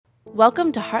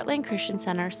Welcome to Heartland Christian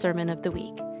Center Sermon of the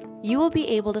Week. You will be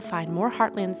able to find more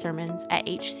Heartland sermons at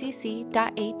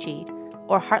hcc.ag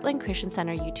or Heartland Christian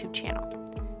Center YouTube channel.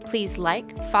 Please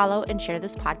like, follow, and share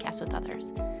this podcast with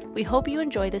others. We hope you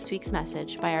enjoy this week's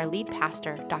message by our lead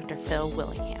pastor, Dr. Phil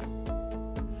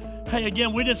Willingham. Hey,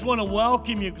 again, we just want to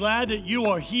welcome you. Glad that you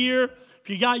are here. If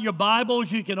you got your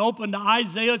Bibles, you can open to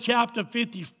Isaiah chapter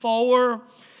 54.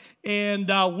 And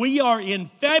we are in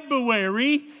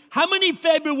February. How many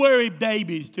February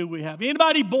babies do we have?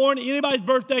 Anybody born? Anybody's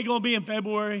birthday going to be in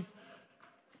February?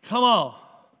 Come on.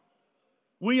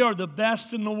 We are the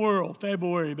best in the world,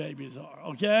 February babies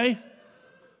are, okay?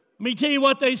 Let me tell you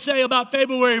what they say about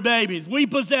February babies. We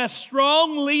possess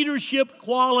strong leadership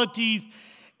qualities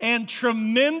and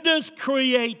tremendous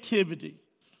creativity.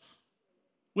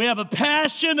 We have a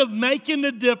passion of making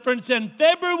a difference, and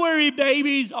February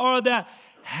babies are the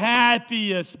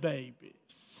happiest babies.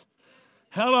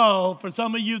 Hello, for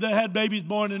some of you that had babies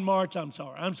born in March, I'm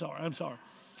sorry.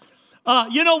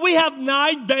 We have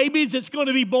 9 babies that's going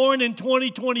to be born in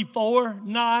 2024,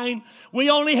 9. We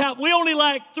only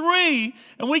lack 3,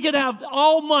 and we could have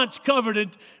all months covered,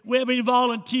 and we have any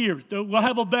volunteers. We'll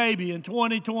have a baby in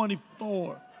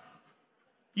 2024.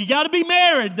 You got to be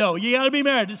married, though. You got to be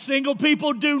married. The single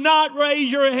people, do not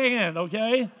raise your hand,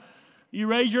 okay? You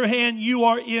raise your hand, you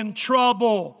are in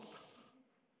trouble.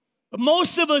 But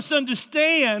most of us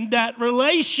understand that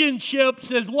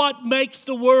relationships is what makes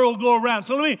the world go around.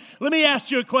 So let me ask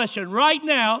you a question. Right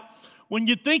now, when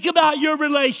you think about your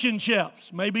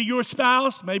relationships, maybe your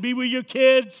spouse, maybe with your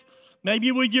kids,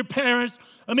 maybe with your parents,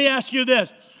 let me ask you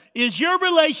this. Is your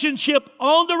relationship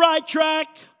on the right track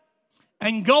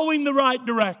and going the right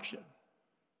direction?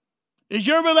 Is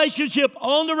your relationship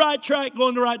on the right track,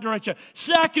 going the right direction?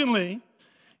 Secondly,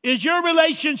 is your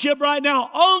relationship right now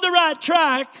on the right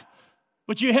track,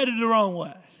 but you're headed the wrong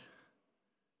way?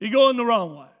 You're going the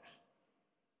wrong way.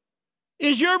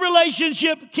 Is your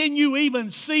relationship, can you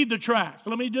even see the tracks?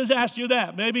 Let me just ask you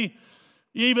that. Maybe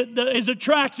is the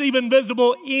tracks even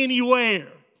visible anywhere?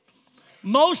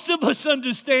 Most of us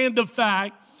understand the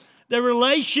fact that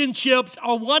relationships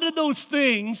are one of those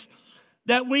things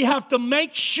that we have to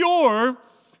make sure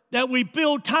that we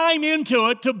build time into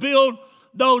it to build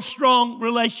those strong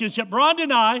relationships. Rhonda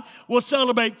and I will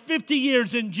celebrate 50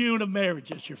 years in June of marriage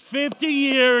this year. 50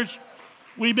 years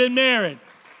we've been married.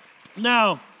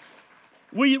 Now,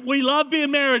 we love being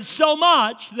married so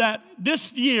much that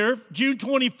this year, June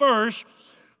 21st,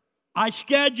 I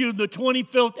scheduled the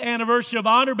 25th anniversary of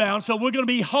Honor Bound, so we're going to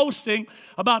be hosting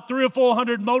about 300 or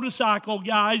 400 motorcycle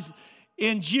guys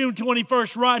in June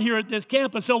 21st right here at this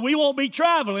campus. So we won't be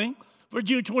traveling for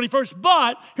June 21st.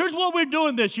 But here's what we're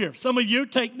doing this year. Some of you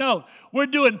take note. We're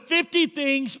doing 50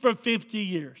 things for 50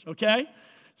 years, okay?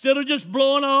 Instead of just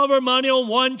blowing all of our money on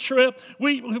one trip,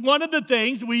 one of the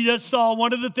things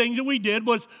that we did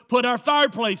was put our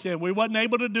fireplace in. We wasn't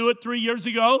able to do it 3 years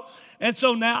ago. And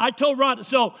so now I told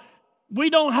Rhonda, we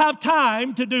don't have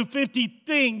time to do 50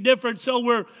 things different,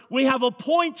 so we have a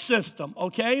point system,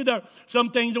 okay? There are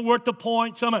some things are worth a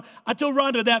point. I told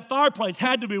Rhonda that fireplace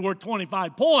had to be worth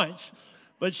 25 points,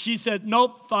 but she said,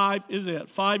 nope, 5 is it.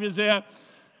 5 is it.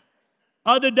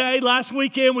 Last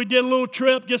weekend, we did a little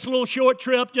trip, just a little short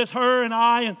trip, just her and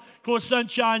I, and of course,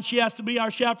 Sunshine, she has to be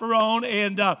our chaperone,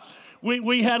 and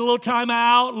we had a little time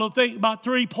out, a little thing about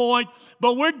 3 points,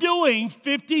 but we're doing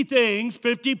 50 things,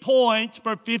 50 points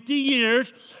for 50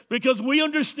 years because we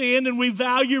understand and we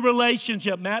value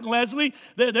relationship. Matt and Leslie,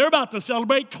 they're about to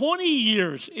celebrate 20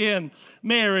 years in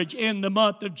marriage in the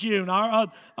month of June.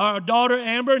 Our daughter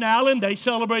Amber and Alan, they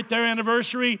celebrate their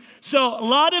anniversary. So a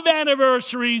lot of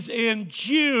anniversaries in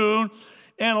June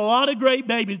and a lot of great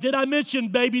babies. Did I mention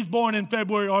babies born in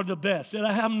February are the best? Did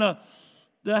I happen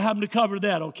to cover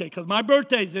that? Okay, because my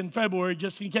birthday's in February,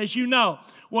 just in case you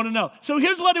want to know. So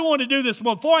here's what I want to do this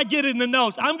morning. Before I get in the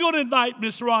notes, I'm going to invite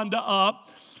Miss Rhonda up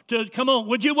to come on.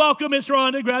 Would you welcome Miss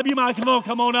Rhonda? Grab your microphone.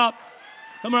 Come on up.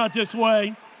 Come out this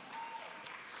way.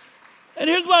 And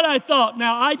here's what I thought.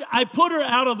 Now, I put her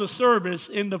out of the service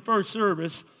in the first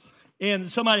service.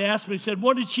 And somebody asked me, said,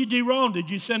 what did she do wrong? Did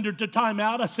you send her to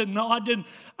timeout? I said, no, I didn't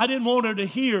want her to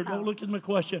hear. Don't look at my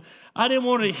question. I didn't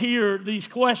want to hear these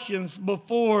questions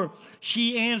before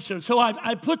she answered. So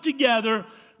I put together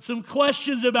some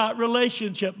questions about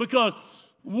relationship because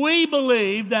we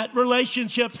believe that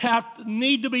relationships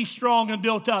need to be strong and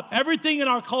built up. Everything in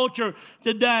our culture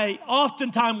today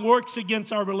oftentimes works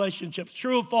against our relationships.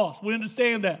 True or false? We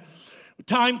understand that.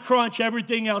 time crunch,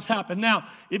 everything else happened. Now,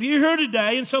 if you're here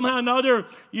today and somehow or another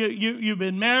you've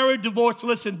been married, divorced,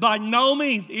 listen, by no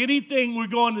means anything we're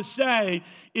going to say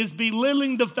is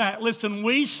belittling the fact. Listen,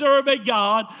 we serve a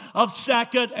God of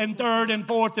second and third and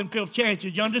fourth and fifth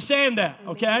chances. You understand that,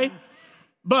 okay?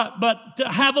 But to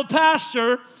have a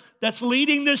pastor that's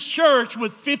leading this church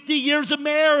with 50 years of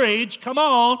marriage, come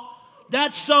on,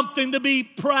 that's something to be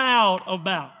proud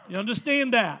about. You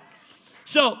understand that?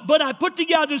 So, but I put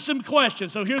together some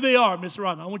questions. So here they are, Miss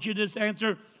Rhonda. I want you to just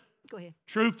answer. Go ahead.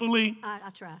 Truthfully.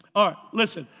 I'll try. All right,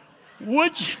 listen.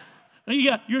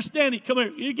 You're standing. Come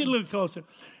here. You get a little closer.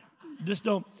 Just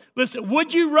don't. Listen,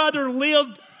 would you rather live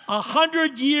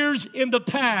 100 years in the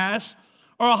past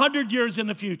or 100 years in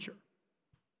the future?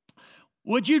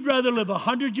 Would you rather live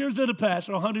 100 years in the past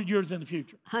or 100 years in the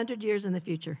future? 100 years in the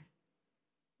future.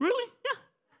 Really?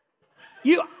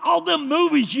 Yeah. All the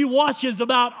movies you watch is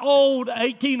about old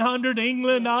 1800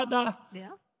 England. Yeah.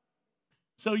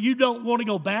 So you don't want to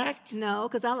go back? No,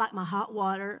 because I like my hot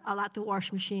water. I like the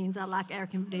wash machines. I like air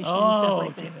conditioning and Oh, stuff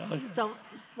like okay, that. okay. So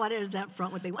whatever that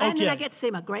front would be. And then I Okay. get to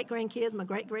see my great-grandkids, my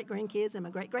great-great-grandkids, and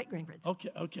my great-great-grandkids.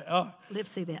 Okay. All right. Live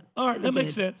to see that. All right, That'd that be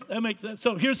makes good. sense. That makes sense.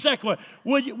 So here's the second one.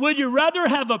 Would you rather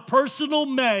have a personal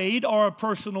maid or a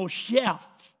personal chef?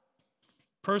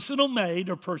 Personal maid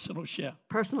or personal chef?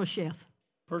 Personal chef.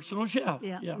 Personal chef.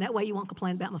 Yeah. Yeah. That way you won't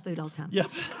complain about my food all the time. Yeah.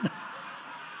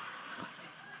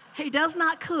 He does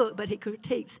not cook, but he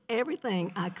critiques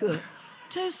everything I cook.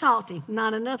 Too salty,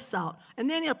 not enough salt. And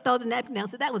then he'll throw the napkin down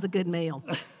and say, that was a good meal.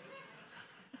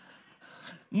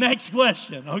 Next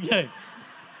question. Okay.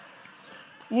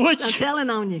 I'm telling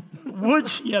on you.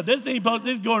 This ain't supposed.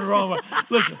 This is going the wrong way.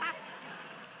 Listen.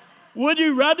 Would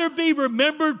you rather be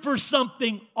remembered for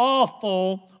something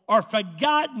awful or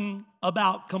forgotten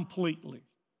about completely?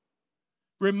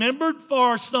 Remembered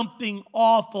for something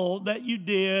awful that you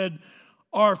did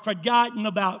or forgotten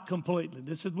about completely.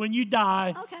 This is when you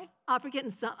die. Okay.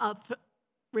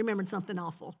 Remembered something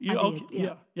awful.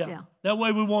 Yeah. That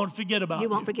way we won't forget about you. You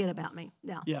won't forget about me.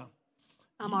 Yeah. Yeah.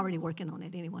 I'm already working on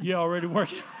it anyway. You're already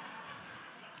working.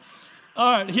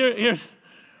 All right, here.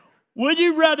 Would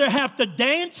you rather have to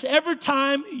dance every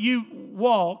time you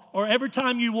walk or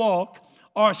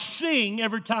sing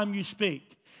every time you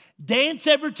speak? Dance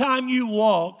every time you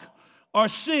walk or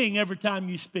sing every time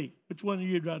you speak? Which one would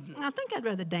you rather do? I think I'd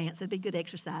rather dance. It'd be good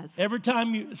exercise. Every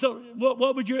time you, so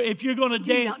what would you, if you're going to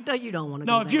dance? You don't want to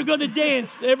No, go if you're going to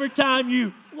dance every time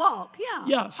you. Walk, yeah.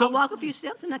 Yeah. So I'll walk a few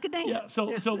steps and I could dance. Yeah,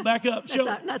 so back up.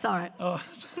 That's all right.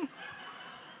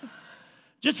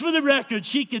 Just for the record,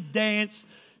 she could dance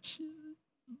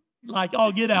like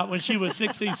all get out when she was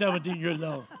 16, 17 years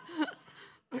old.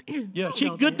 Yeah,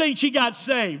 good thing she got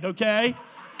saved, okay?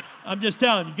 I'm just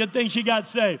telling you, good thing she got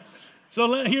saved.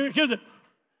 So here's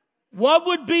what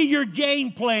would be your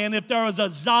game plan if there was a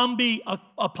zombie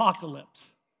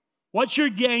apocalypse? What's your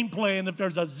game plan if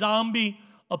there's a zombie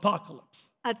apocalypse?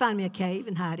 I'd find me a cave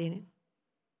and hide in it.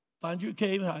 Find you a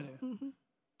cave and hide in it? Mm-hmm.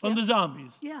 From the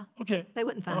zombies? Yeah. Okay. They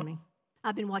wouldn't find me.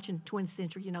 I've been watching 20th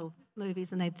century,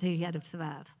 movies, and they tell you how to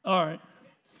survive. All right.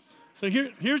 So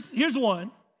here's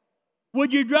one.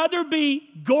 Would you rather be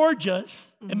gorgeous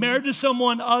and married to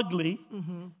someone ugly?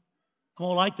 Mm-hmm. I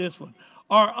won't like this one.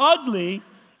 Or ugly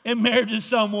and married to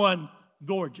someone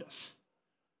gorgeous?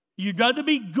 You'd rather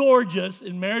be gorgeous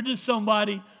and married to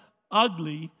somebody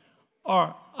ugly,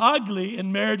 or ugly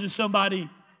and married to somebody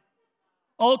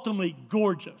ultimately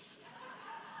gorgeous?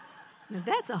 Now,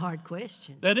 that's a hard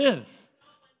question. That is.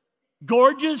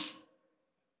 Gorgeous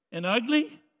and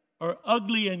ugly, or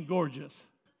ugly and gorgeous?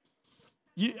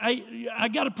 I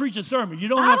got to preach a sermon. You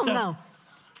don't have to. I don't know.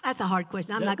 That's a hard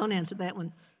question. I'm not going to answer that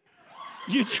one.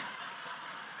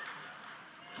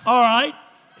 All right.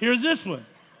 Here's this one.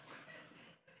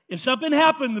 If something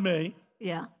happened to me,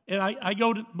 yeah, and I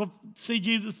go to see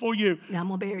Jesus for you, I'm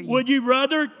going to bury you. Would you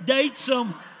rather date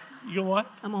some? You know what?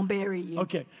 I'm going to bury you.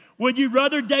 Okay. Would you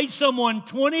rather date someone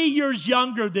 20 years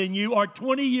younger than you or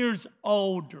 20 years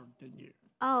older than you?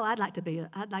 Oh, I'd like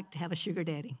to have a sugar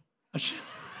daddy.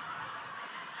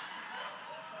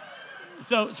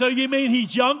 So you mean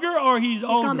he's younger or he's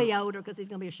older? He's going to be older because he's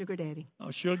going to be a sugar daddy.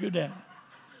 Oh, sugar daddy.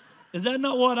 Is that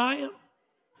not what I am?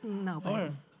 No, baby. All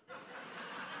right.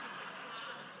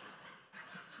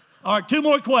 All right, two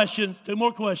more questions.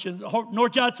 North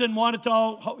Johnson,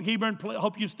 Wanatah, Hebron,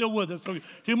 hope you're still with us. Okay.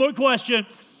 Two more questions.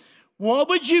 What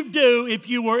would you do if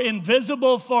you were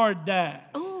invisible for a day?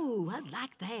 Oh, I'd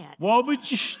like that. What would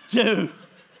you do?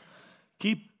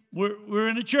 We're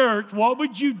in a church. What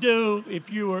would you do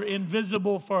if you were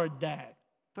invisible for a day?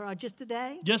 For just a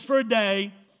day? Just for a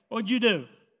day. What would you do?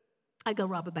 I'd go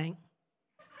rob a bank.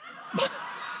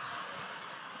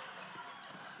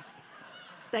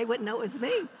 They wouldn't know it was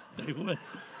me. They would.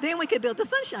 Then we could build the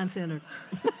Sunshine Center.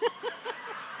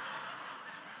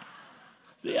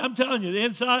 See, I'm telling you, the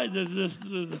inside, there's this.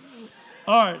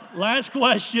 All right, last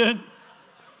question.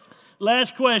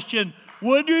 Last question.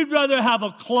 Would you rather have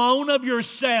a clone of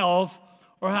yourself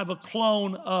or have a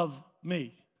clone of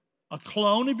me? A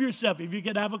clone of yourself. If you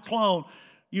could have a clone,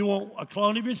 you want a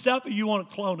clone of yourself or you want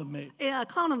a clone of me? Yeah, a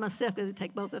clone of myself because it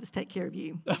take both of us to take care of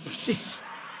you.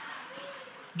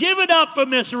 Give it up for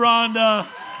Miss Rhonda.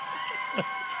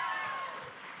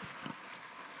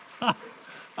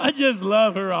 I just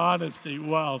love her honesty.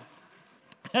 Wow.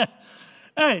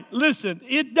 Hey, listen,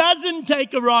 it doesn't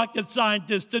take a rocket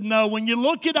scientist to know when you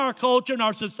look at our culture and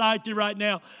our society right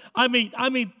now, I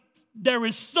mean, there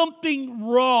is something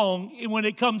wrong when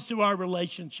it comes to our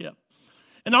relationship.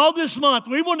 And all this month,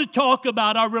 we want to talk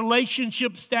about our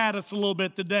relationship status a little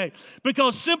bit today.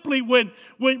 Because simply when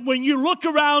you look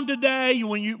around today,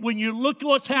 when you look at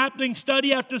what's happening,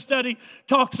 study after study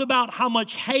talks about how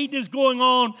much hate is going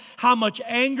on, how much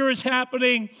anger is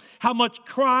happening, how much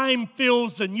crime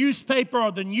fills the newspaper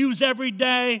or the news every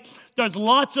day. There's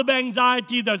lots of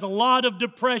anxiety. There's a lot of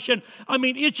depression. I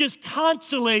mean, it's just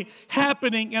constantly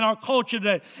happening in our culture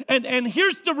today. And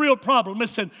here's the real problem.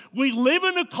 Listen, we live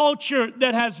in a culture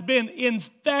that has been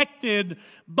infected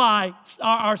by,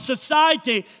 our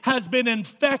society has been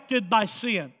infected by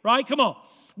sin, right? Come on.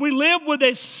 We live with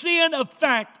a sin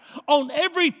effect on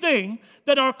everything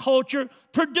that our culture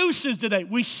produces today.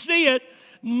 We see it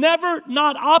never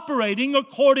not operating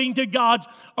according to God's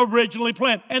originally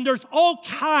planned. And there's all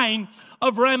kind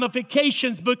of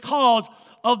ramifications because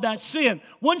of that sin.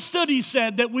 One study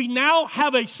said that we now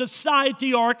have a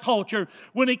society or a culture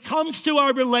when it comes to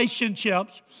our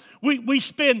relationships. We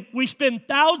spend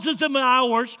thousands of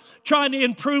hours trying to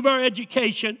improve our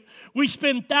education. We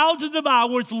spend thousands of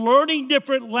hours learning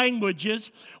different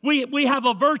languages. We have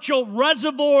a virtual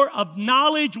reservoir of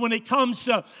knowledge when it comes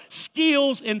to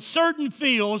skills in certain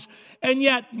fields, and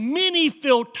yet many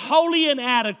feel totally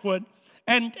inadequate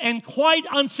and quite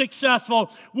unsuccessful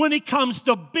when it comes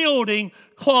to building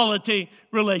quality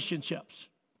relationships.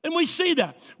 And we see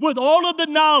that with all of the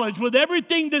knowledge, with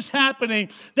everything that's happening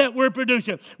that we're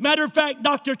producing. Matter of fact,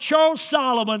 Dr. Charles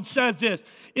Solomon says this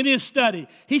in his study.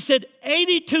 He said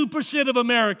 82% of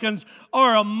Americans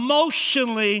are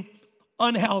emotionally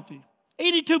unhealthy.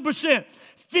 82%.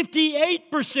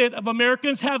 58% of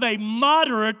Americans have a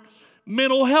moderate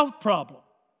mental health problem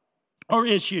or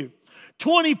issue.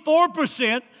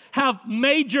 24% have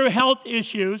major health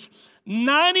issues.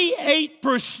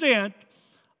 98%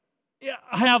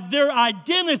 have their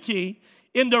identity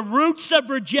in the roots of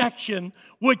rejection,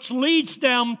 which leads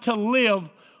them to live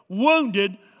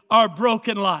wounded or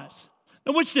broken lives.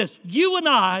 Now watch this. You and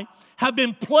I have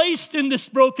been placed in this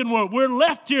broken world. We're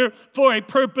left here for a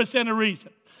purpose and a reason.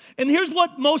 And here's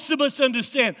what most of us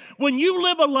understand. When you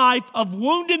live a life of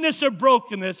woundedness or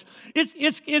brokenness,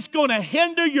 it's going to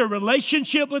hinder your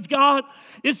relationship with God.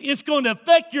 It's going to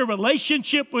affect your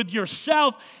relationship with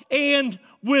yourself and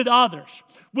with others.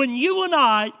 When you and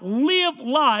I live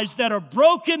lives that are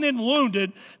broken and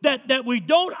wounded, that we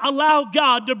don't allow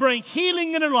God to bring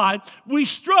healing in our life, we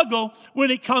struggle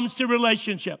when it comes to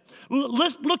relationship.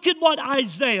 Let's look at what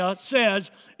Isaiah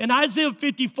says in Isaiah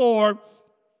 54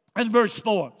 and verse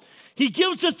 4. He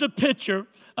gives us a picture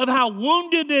of how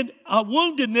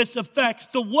woundedness affects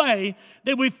the way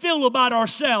that we feel about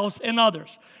ourselves and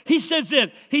others. He says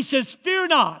this. He says, "Fear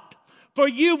not, for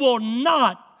you will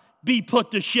not be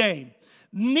put to shame.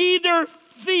 Neither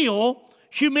feel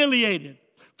humiliated,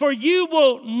 for you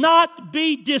will not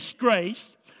be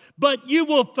disgraced, but you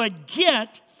will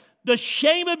forget the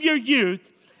shame of your youth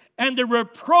and the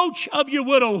reproach of your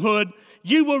widowhood.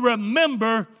 You will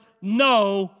remember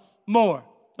no more."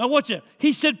 Now watch it.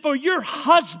 He said, "For your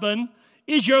husband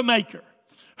is your maker,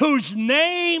 whose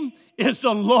name is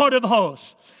the Lord of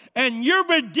hosts. And your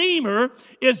Redeemer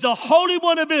is the Holy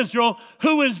One of Israel,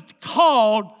 who is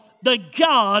called the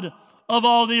God of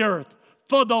all the earth.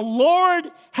 For the Lord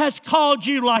has called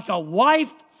you like a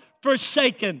wife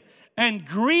forsaken and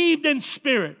grieved in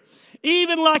spirit,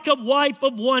 even like a wife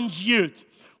of one's youth,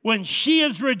 when she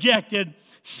is rejected,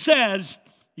 says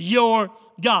your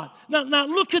God." Now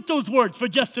look at those words for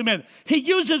just a minute. He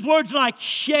uses words like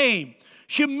shame,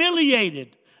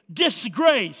 humiliated,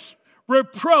 disgrace,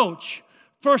 reproach,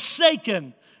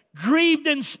 forsaken, grieved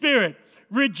in spirit,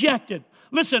 rejected.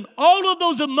 Listen, all of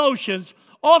those emotions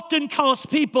often cause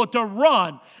people to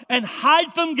run and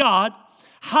hide from God,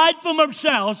 hide from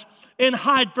themselves, and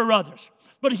hide for others.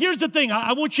 But here's the thing.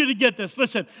 I want you to get this.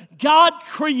 Listen, God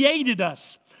created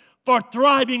us for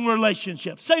thriving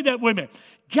relationships. Say that with me.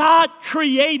 God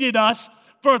created us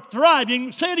for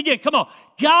thriving. Say it again. Come on.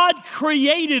 God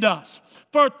created us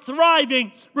for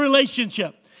thriving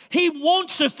relationship. He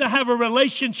wants us to have a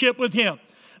relationship with Him.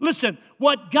 Listen,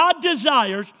 what God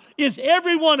desires is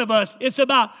every one of us, it's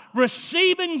about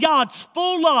receiving God's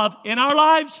full love in our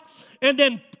lives and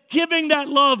then giving that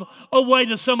love away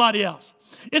to somebody else.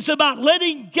 It's about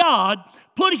letting God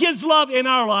put His love in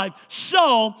our life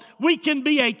so we can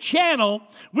be a channel,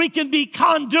 we can be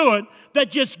conduit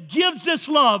that just gives this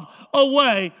love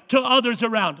away to others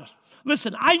around us.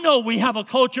 Listen, I know we have a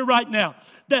culture right now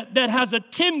that has a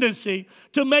tendency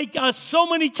to make us so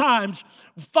many times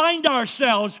find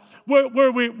ourselves where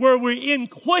we're in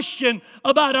question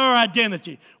about our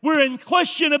identity. We're in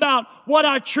question about what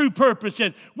our true purpose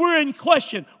is. We're in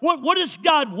question. What does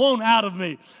God want out of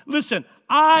me? Listen,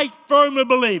 I firmly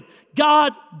believe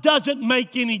God doesn't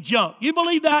make any junk. You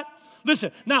believe that?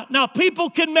 Listen, now people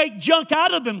can make junk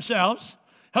out of themselves.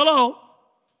 Hello?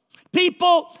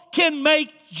 People can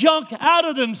make junk out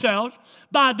of themselves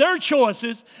by their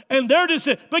choices and their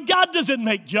decisions. But God doesn't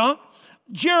make junk.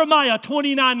 Jeremiah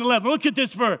 29:11. Look at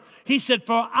this verse. He said,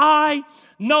 "For I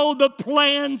know the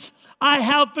plans I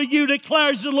have for you,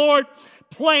 declares the Lord,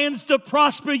 plans to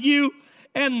prosper you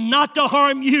and not to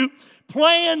harm you,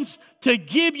 plans to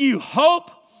give you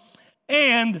hope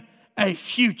and a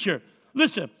future."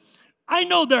 Listen, I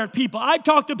know there are people, I've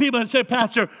talked to people and said,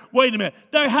 "Pastor, wait a minute,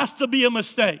 there has to be a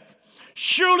mistake.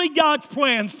 Surely God's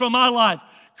plans for my life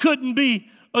couldn't be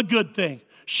a good thing.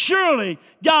 Surely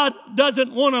God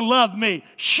doesn't want to love me.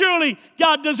 Surely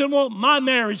God doesn't want my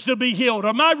marriage to be healed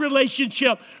or my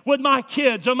relationship with my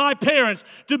kids or my parents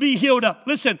to be healed up."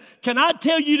 Listen, can I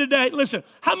tell you today, listen,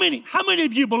 how many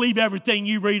of you believe everything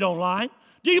you read online?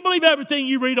 Do you believe everything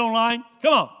you read online?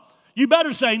 Come on. You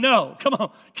better say no. Come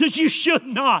on. Because you should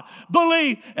not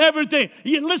believe everything.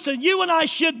 Listen, you and I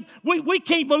shouldn't. We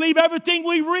can't believe everything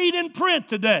we read in print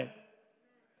today.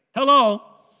 Hello?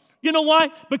 You know why?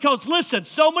 Because listen,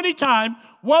 so many times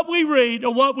what we read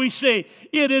or what we see,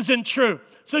 it isn't true.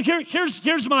 So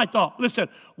here's my thought. Listen,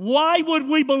 why would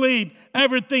we believe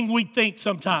everything we think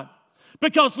sometimes?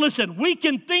 Because listen, we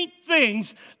can think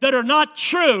things that are not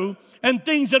true and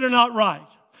things that are not right.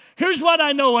 Here's what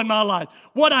I know in my life.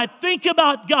 What I think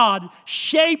about God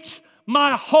shapes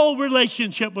my whole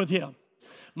relationship with Him.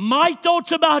 My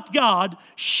thoughts about God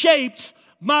shapes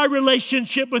my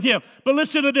relationship with Him. But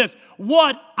listen to this.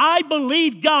 What I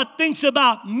believe God thinks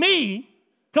about me,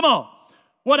 come on,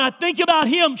 what I think about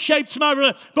Him shapes my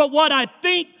relationship. But what I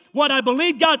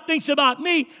believe God thinks about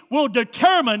me will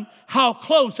determine how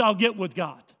close I'll get with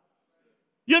God.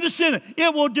 You understand it?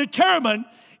 It will determine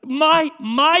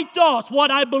my thoughts, what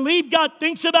I believe God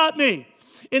thinks about me.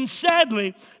 And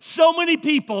sadly, so many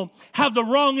people have the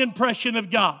wrong impression of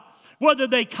God. Whether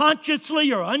they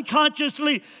consciously or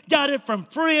unconsciously got it from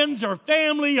friends or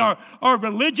family or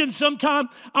religion sometime,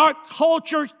 our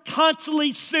culture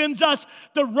constantly sends us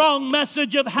the wrong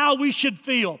message of how we should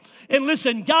feel. And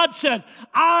listen, God says,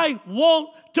 I want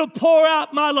to pour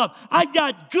out my love. I've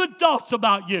got good thoughts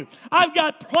about you. I've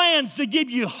got plans to give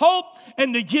you hope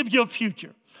and to give you a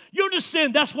future. You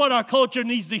understand that's what our culture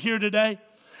needs to hear today?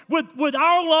 With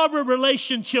our love and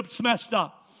relationships messed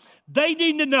up, they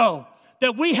need to know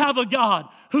that we have a God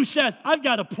who says, I've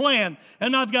got a plan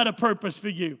and I've got a purpose for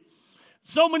you.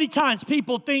 So many times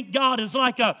people think God is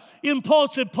like an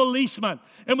impulsive policeman.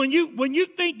 And when you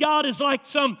think God is like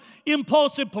some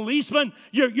impulsive policeman,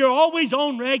 you're always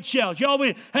on eggshells. You're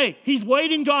always, hey, he's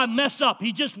waiting till I mess up.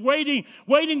 He's just waiting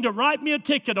to write me a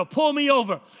ticket or pull me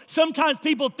over. Sometimes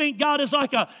people think God is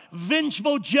like a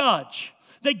vengeful judge.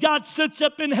 That God sits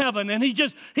up in heaven and he's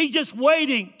just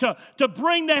waiting to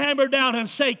bring the hammer down and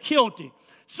say guilty.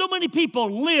 So many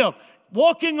people live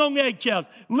walking on eggshells,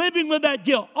 living with that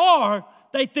guilt. Or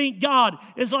they think God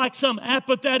is like some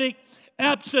apathetic,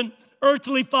 absent,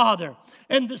 earthly father.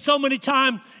 And so many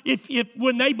times,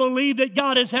 when they believe that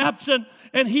God is absent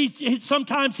and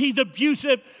sometimes he's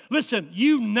abusive, listen,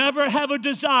 you never have a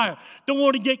desire to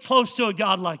want to get close to a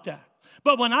God like that.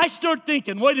 But when I start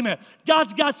thinking, wait a minute,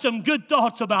 God's got some good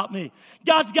thoughts about me.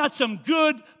 God's got some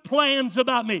good plans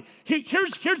about me.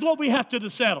 Here's what we have to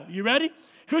settle. You ready?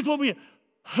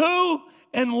 Who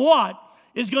and what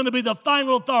is going to be the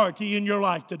final authority in your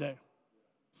life today?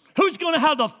 Who's going to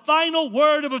have the final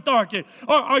word of authority?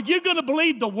 Or are you going to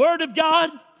believe the word of God?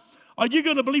 Or are you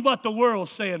going to believe what the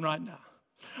world's saying right now?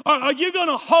 Or are you going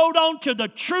to hold on to the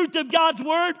truth of God's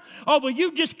word? Or will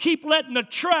you just keep letting the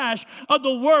trash of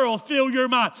the world fill your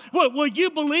mind? Will you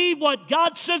believe what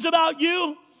God says about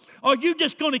you? Or are you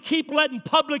just going to keep letting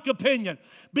public opinion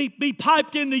be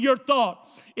piped into your thought,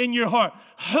 in your heart?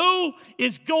 Who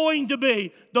is going to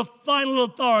be the final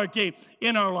authority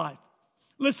in our life?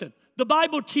 Listen, the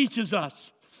Bible teaches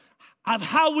us of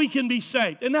how we can be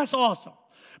saved, and that's awesome.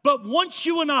 But once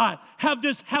you and I have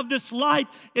this life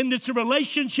in this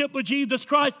relationship with Jesus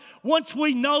Christ, once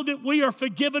we know that we are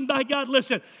forgiven by God,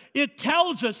 listen, it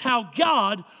tells us how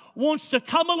God wants to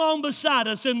come along beside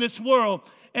us in this world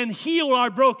and heal our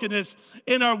brokenness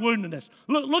and our woundedness.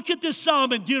 Look at this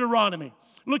psalm in Deuteronomy.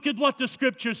 Look at what the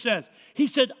scripture says. He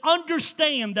said,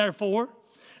 understand, therefore,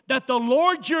 that the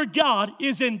Lord your God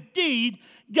is indeed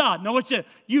God. Now, what's it?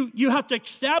 You have to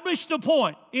establish the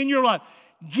point in your life.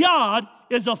 God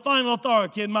is a final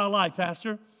authority in my life,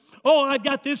 Pastor. Oh, I've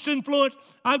got this influence.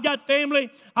 I've got family.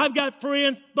 I've got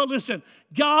friends. But listen,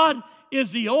 God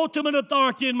is the ultimate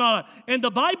authority in my life. And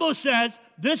the Bible says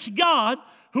this God,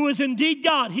 who is indeed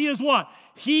God, He is what?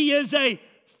 He is a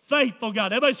faithful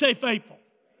God. Everybody say faithful.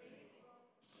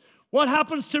 What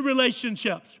happens to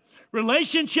relationships?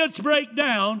 Relationships break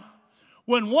down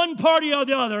when one party or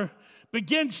the other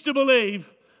begins to believe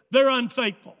they're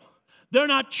unfaithful. They're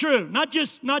not true. Not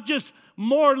just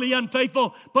morally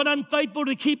unfaithful, but unfaithful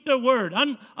to keep their word,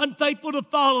 unfaithful to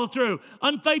follow through,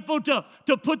 unfaithful to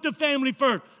put the family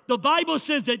first. The Bible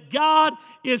says that God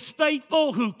is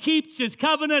faithful who keeps His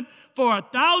covenant for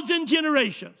 1,000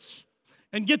 generations.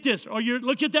 And get this,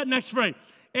 look at that next phrase.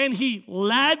 And He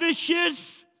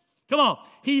lavishes, come on,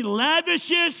 He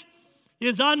lavishes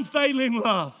His unfailing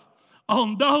love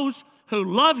on those who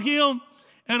love Him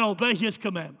and obey His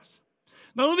commandments.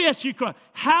 Now, let me ask you a question.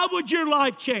 How would your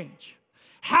life change?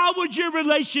 How would your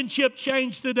relationship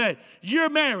change today? Your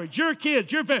marriage, your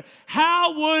kids, your family.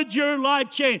 How would your life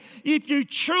change if you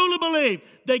truly believe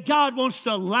that God wants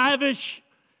to lavish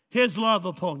His love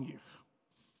upon you?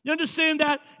 You understand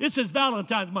that? This is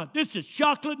Valentine's month. This is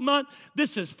chocolate month.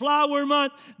 This is flower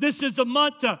month. This is a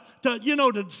month to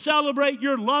celebrate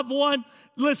your loved one.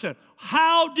 Listen,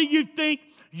 how do you think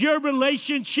your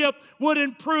relationship would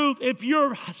improve if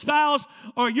your spouse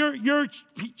or your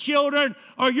children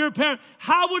or your parents,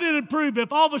 how would it improve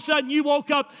if all of a sudden you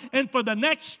woke up and for the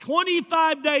next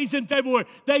 25 days in February,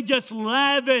 they just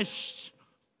lavished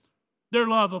their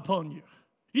love upon you?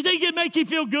 You think it'd make you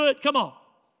feel good? Come on.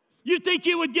 You think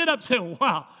you would get up saying,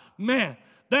 wow, man,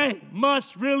 they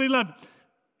must really love me.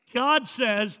 God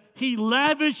says He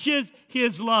lavishes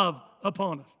His love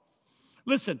upon us.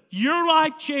 Listen, your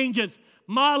life changes.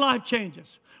 My life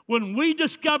changes when we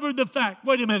discover the fact,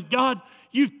 wait a minute, God,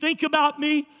 you think about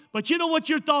me, but you know what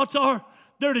your thoughts are?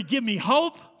 They're to give me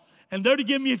hope, and they're to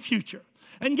give me a future.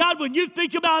 And God, when you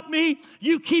think about me,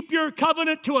 you keep your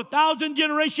covenant to 1,000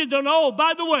 generations, and oh,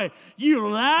 by the way, you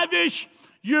lavish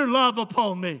your love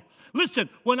upon me. Listen,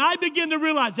 when I begin to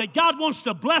realize that God wants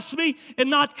to bless me and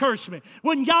not curse me,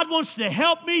 when God wants to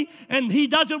help me and He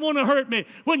doesn't want to hurt me,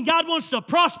 when God wants to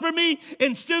prosper me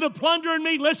instead of plundering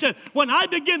me, listen, when I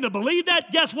begin to believe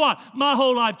that, guess what? My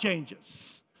whole life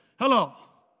changes. Hello.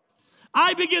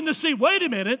 I begin to see, wait a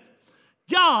minute,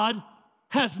 God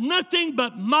has nothing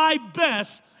but my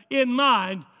best in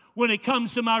mind when it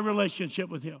comes to my relationship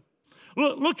with Him.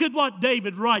 Look at what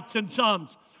David writes in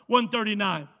Psalms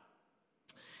 139.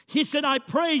 He said, I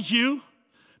praise you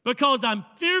because I'm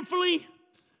fearfully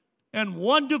and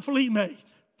wonderfully made.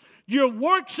 Your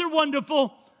works are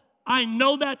wonderful. I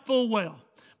know that full well.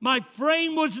 My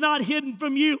frame was not hidden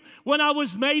from you when I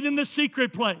was made in the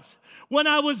secret place. When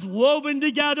I was woven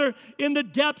together in the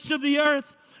depths of the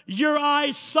earth, your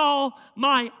eyes saw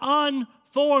my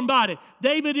unformed body.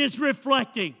 David is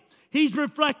reflecting. He's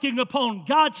reflecting upon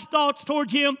God's thoughts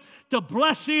towards him, to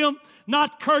bless him,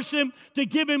 not curse him, to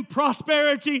give him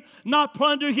prosperity, not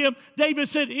plunder him. David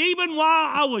said, even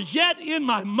while I was yet in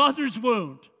my mother's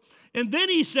womb. And then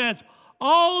he says,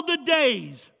 all the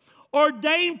days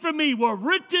ordained for me were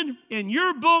written in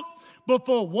your book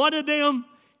before one of them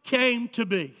came to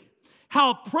be.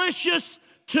 How precious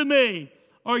to me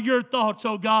are your thoughts,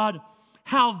 O God.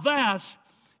 How vast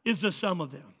is the sum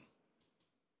of them.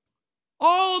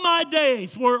 All my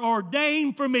days were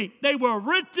ordained for me. They were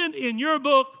written in your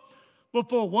book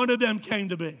before one of them came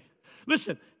to be.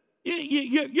 Listen,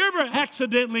 you ever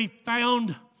accidentally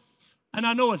found, and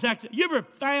I know it's accident, you ever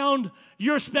found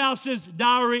your spouse's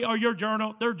diary or your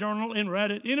journal, their journal, and read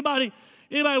it? Anybody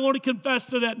want to confess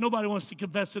to that? Nobody wants to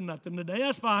confess to nothing today.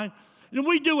 That's fine. And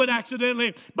we do it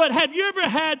accidentally. But have you ever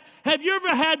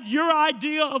had your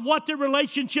idea of what the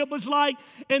relationship was like,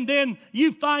 and then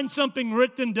you find something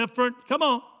written different? Come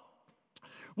on.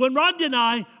 When Rhonda and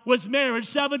I was married,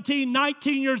 17,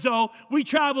 19 years old, we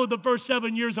traveled the first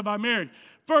 7 years of our marriage.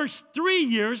 First 3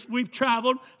 years we've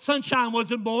traveled. Sunshine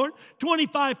wasn't born.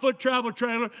 25-foot travel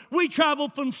trailer. We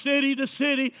traveled from city to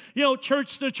city,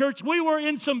 church to church. We were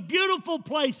in some beautiful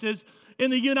places in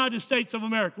the United States of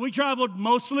America. We traveled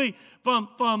mostly from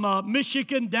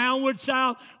Michigan downward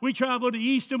south. We traveled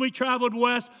east and we traveled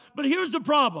west. But here's the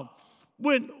problem.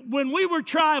 When we were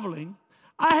traveling,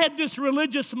 I had this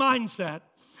religious mindset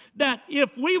that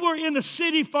if we were in a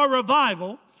city for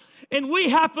revival and we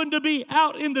happened to be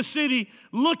out in the city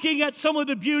looking at some of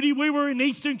the beauty, we were in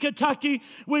eastern Kentucky,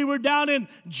 we were down in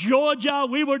Georgia,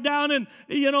 we were down in,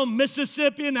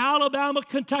 Mississippi and Alabama,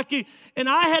 Kentucky, and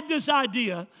I had this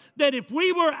idea that if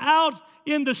we were out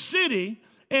in the city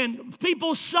and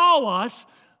people saw us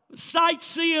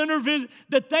sightseeing or visit,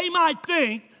 that they might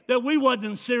think that we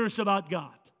wasn't serious about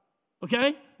God,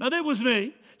 okay? Now, that was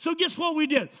me. So guess what we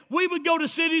did? We would go to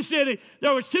city.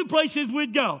 There was 2 places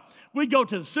we'd go. We'd go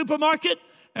to the supermarket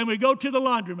and we'd go to the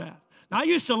laundromat. Now, I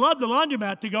used to love the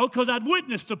laundromat to go because I'd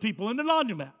witness to people in the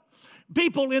laundromat.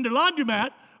 People in the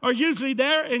laundromat are usually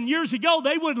there, and years ago,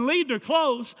 they wouldn't leave their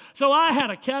clothes, so I had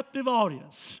a captive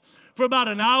audience for about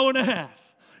an hour and a half.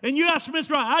 And you ask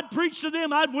Mr. Ryan, I'd preach to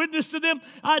them, I'd witness to them,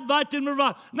 I'd invite them to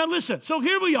revive. Now listen, so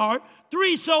here we are,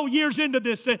 3 so years into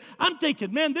this thing. I'm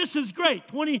thinking, man, this is great.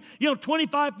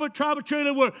 25-foot travel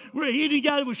trailer, we're eating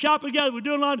together, we're shopping together, we're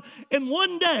doing a lot. And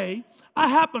one day, I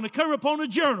happened to come upon a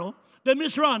journal that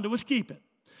Miss Rhonda was keeping.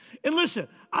 And listen,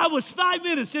 I was 5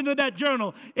 minutes into that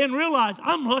journal and realized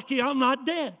I'm lucky I'm not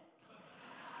dead.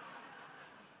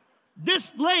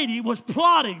 This lady was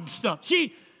plotting stuff.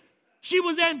 She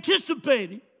was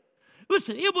anticipating.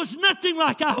 Listen, it was nothing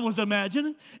like I was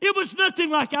imagining. It was nothing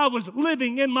like I was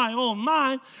living in my own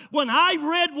mind. When I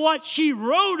read what she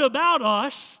wrote about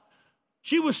us,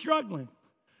 she was struggling.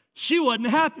 She wasn't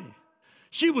happy.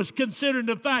 She was considering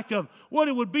the fact of what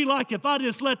it would be like if I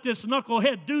just let this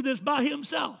knucklehead do this by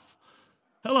himself.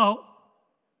 Hello?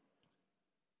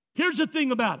 Here's the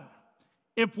thing about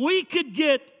it. If we could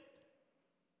get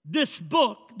this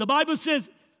book, the Bible says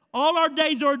all our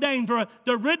days are ordained for,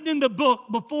 they're written in the book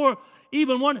before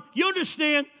even one. You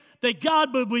understand that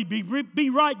God would be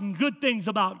writing good things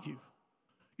about you.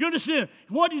 You understand?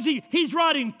 What is he? He's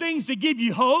writing things to give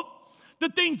you hope, the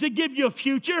things that give you a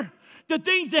future, the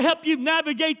things that help you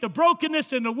navigate the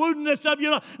brokenness and the woundedness of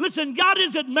your life. Listen, God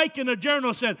isn't making a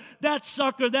journal saying, that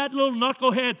sucker, that little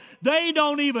knucklehead, they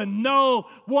don't even know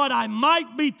what I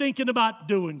might be thinking about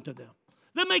doing to them.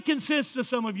 That making sense to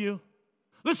some of you?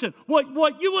 Listen,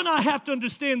 what you and I have to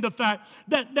understand the fact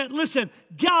that listen,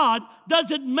 God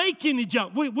doesn't make any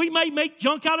junk. We may make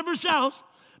junk out of ourselves,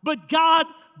 but God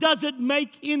doesn't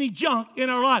make any junk in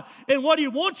our life. And what he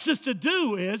wants us to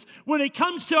do is, when it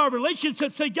comes to our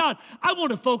relationship, say, God, I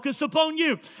want to focus upon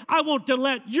you. I want to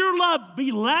let your love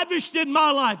be lavished in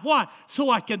my life. Why? So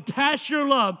I can pass your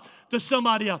love to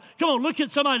somebody else. Come on, look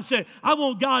at somebody and say, I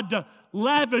want God to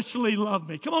lavishly love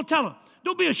me. Come on, tell them.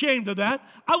 Don't be ashamed of that.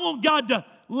 I want God to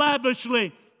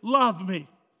lavishly love me.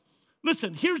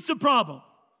 Listen, here's the problem.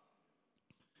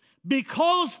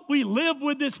 Because we live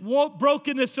with this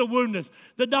brokenness and woundedness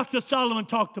that Dr. Solomon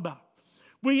talked about,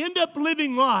 we end up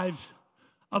living lives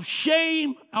of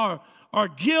shame, our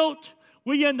guilt.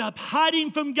 We end up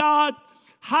hiding from God,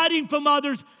 hiding from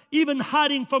others, even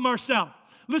hiding from ourselves.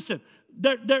 Listen,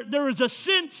 there is a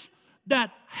sense that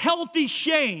healthy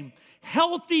shame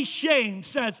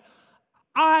says,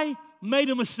 I made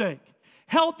a mistake.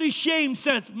 Healthy shame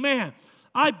says, man,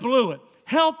 I blew it.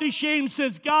 Healthy shame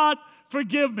says, God,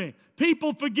 forgive me.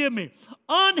 People, forgive me.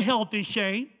 Unhealthy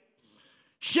shame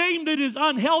that is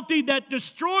unhealthy, that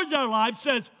destroys our life,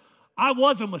 says, I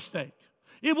was a mistake.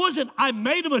 It wasn't I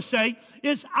made a mistake.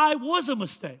 It's I was a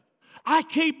mistake. I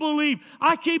can't believe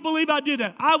I did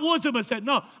that. I was a mistake.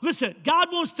 No, listen, God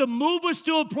wants to move us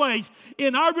to a place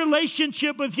in our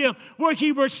relationship with him where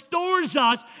he restores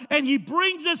us and he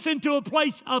brings us into a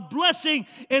place of blessing,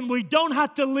 and we don't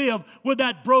have to live with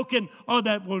that broken or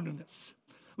that woundedness.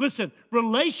 Listen,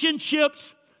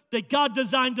 relationships that God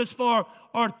designed us for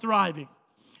are thriving.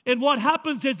 And what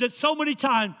happens is that so many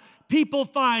times people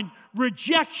find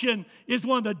rejection is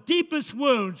one of the deepest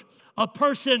wounds a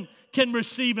person can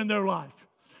receive in their life.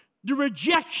 The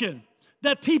rejection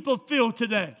that people feel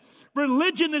today.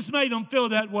 Religion has made them feel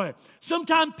that way.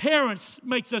 Sometimes parents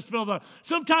makes us feel that.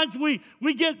 Sometimes we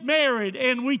get married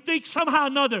and we think somehow or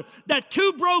another that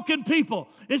 2 broken people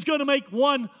is going to make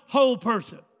one whole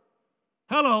person.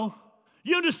 Hello.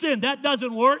 You understand that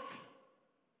doesn't work?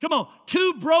 Come on.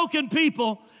 2 broken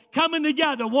people coming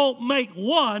together won't make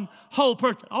one whole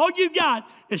person. All you got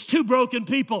is two broken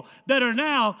people that are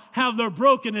now have their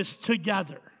brokenness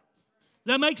together.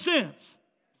 That makes sense?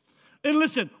 And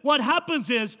listen, what happens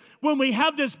is when we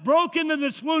have this broken and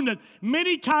this wounded,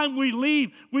 many times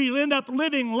we end up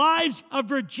living lives of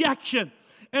rejection.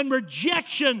 And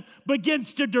rejection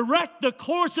begins to direct the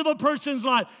course of a person's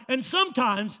life. And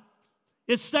sometimes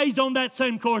it stays on that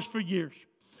same course for years.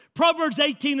 Proverbs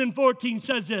 18:14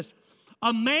 says this,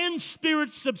 a man's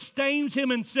spirit sustains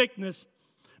him in sickness,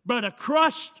 but a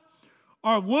crushed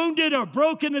or wounded or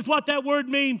broken is what that word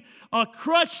means. A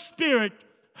crushed spirit,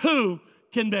 who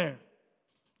can bear?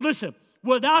 Listen,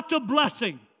 without the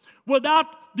blessing, without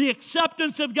the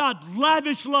acceptance of God's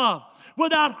lavish love,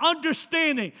 without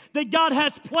understanding that God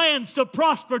has plans to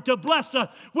prosper, to bless us,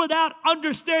 without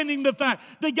understanding the fact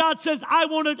that God says, I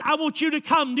want you to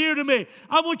come near to me.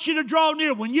 I want you to draw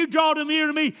near. When you draw near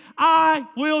to me, I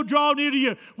will draw near to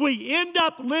you. We end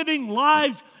up living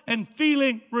lives and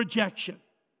feeling rejection.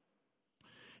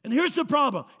 And here's the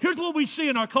problem. Here's what we see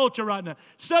in our culture right now.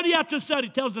 Study after study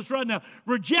tells us right now,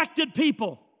 rejected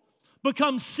people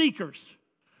become seekers.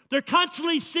 They're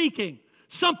constantly seeking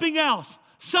something else,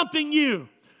 something new,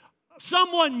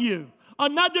 someone new,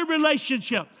 another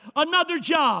relationship, another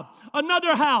job,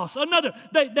 another house,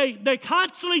 They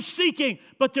constantly seeking,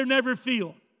 but they're never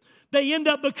filled. They end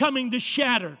up becoming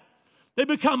shattered. They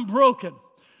become broken.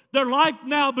 Their life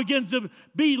now begins to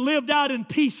be lived out in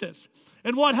pieces.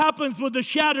 And what happens with the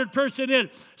shattered person is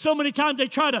so many times they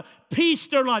try to piece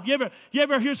their life. You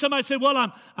ever hear somebody say, well,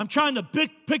 I'm trying to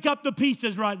pick up the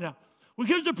pieces right now. Well,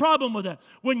 here's the problem with that.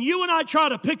 When you and I try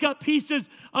to pick up pieces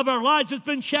of our lives that's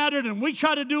been shattered and we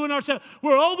try to do it ourselves,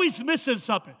 we're always missing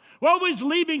something. We're always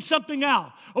leaving something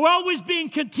out. Or we're always being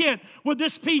content with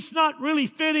this piece not really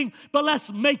fitting, but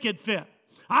let's make it fit.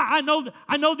 I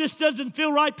know this doesn't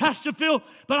feel right, Pastor Phil,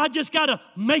 but I just got to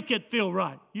make it feel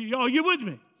right. Are you with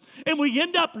me? And we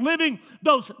end up living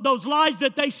those lives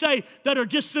that they say that are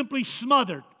just simply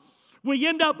smothered. We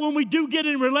end up, when we do get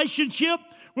in a relationship,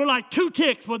 we're like two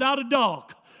ticks without a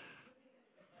dog.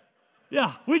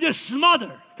 Yeah, we just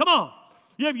smother. Come on.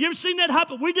 You ever seen that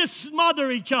happen? We just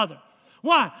smother each other.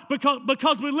 Why?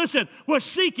 Because we're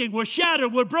seeking, we're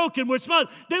shattered, we're broken, we're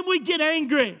smothered. Then we get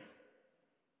angry.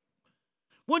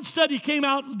 One study came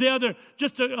out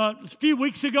just a few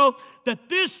weeks ago that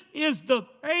this is the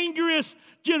angriest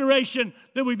generation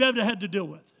that we've ever had to deal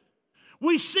with.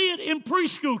 We see it in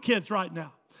preschool kids right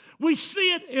now. We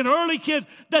see it in early kids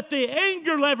that the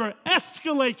anger level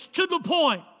escalates to the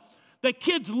point that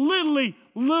kids literally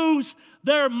lose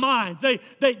their minds. They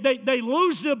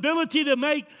lose the ability to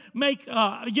make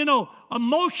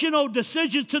emotional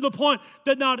decisions to the point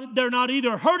that they're not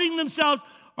either hurting themselves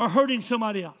or hurting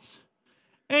somebody else.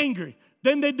 Angry.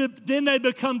 Then they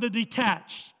become the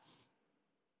detached.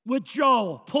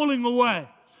 Withdrawal, pulling away,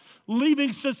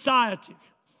 leaving society.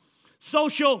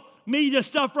 Social media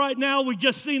stuff right now, we've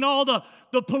just seen all the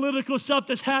political stuff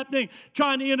that's happening,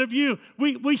 trying to interview.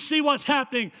 We see what's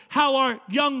happening, how our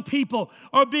young people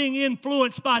are being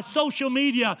influenced by social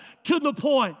media to the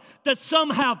point that some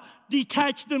have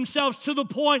detached themselves to the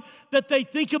point that they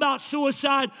think about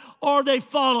suicide or they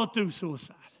follow through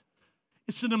suicide.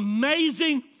 It's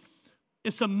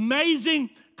amazing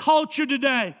culture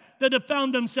today that have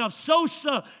found themselves so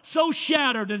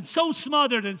shattered and so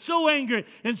smothered and so angry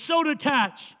and so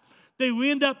detached that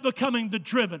we end up becoming the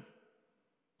driven.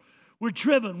 We're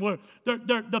driven.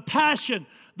 The passion,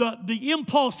 the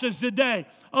impulses today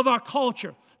of our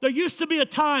culture. There used to be a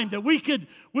time that we could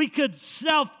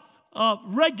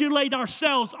self-regulate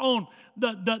ourselves on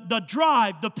the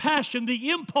drive, the passion,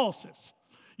 the impulses.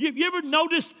 You ever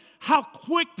notice how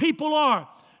quick people are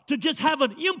to just have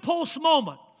an impulse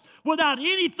moment without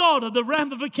any thought of the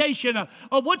ramification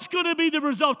of what's going to be the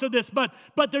result of this? But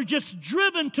they're just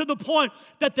driven to the point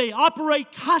that they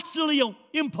operate constantly on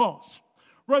impulse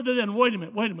rather than, wait a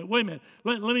minute.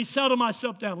 Let me settle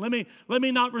myself down. Let me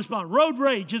not respond. Road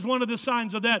rage is one of the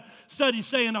signs of that, studies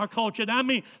say, in our culture. And I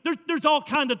mean, there's all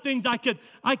kinds of things I could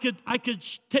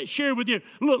share with you.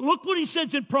 Look what he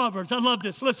says in Proverbs. I love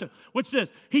this. Listen, what's this?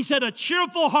 He said, a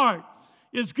cheerful heart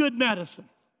is good medicine,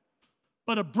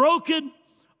 but a broken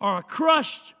or a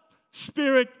crushed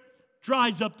spirit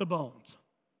dries up the bones.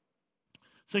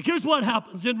 So here's what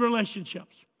happens in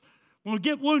relationships. When we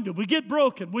get wounded, we get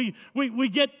broken, we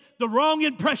get the wrong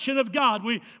impression of God.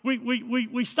 We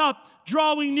stop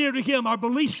drawing near to Him. Our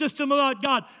belief system about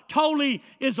God totally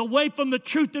is away from the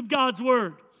truth of God's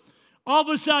Word. All of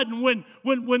a sudden, when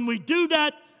we do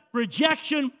that,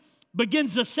 rejection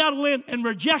begins to settle in, and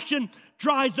rejection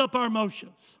dries up our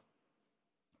emotions.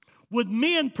 With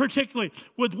men particularly,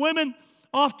 with women,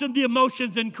 often the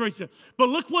emotions increase it. But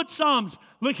look what Psalms,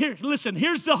 look here, listen,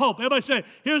 here's the hope. Everybody say,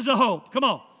 here's the hope. Come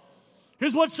on.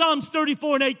 Here's what Psalms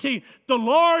 34:18. The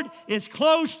Lord is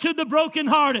close to the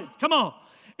brokenhearted. Come on.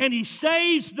 And he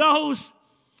saves those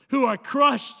who are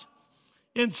crushed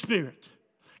in spirit.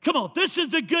 Come on, this is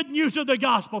the good news of the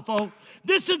gospel, folks.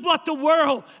 This is what the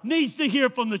world needs to hear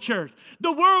from the church.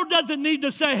 The world doesn't need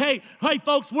to say, hey,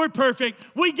 folks, we're perfect.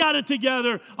 We got it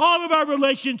together. All of our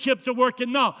relationships are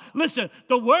working. No, listen,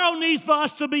 the world needs for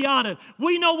us to be honest.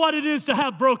 We know what it is to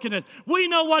have brokenness. We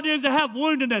know what it is to have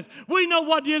woundedness. We know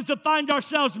what it is to find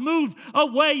ourselves moved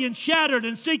away and shattered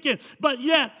and seeking. But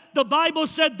yet, the Bible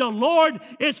said the Lord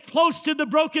is close to the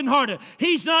brokenhearted.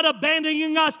 He's not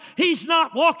abandoning us. He's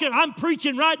not walking. I'm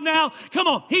preaching right now. Come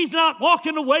on. He's not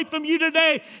walking away from you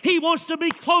today. He wants to be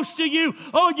close to you.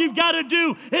 All you've got to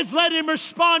do is let him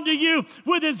respond to you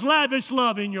with his lavish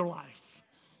love in your life.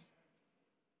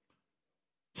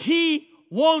 He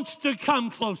wants to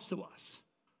come close to us.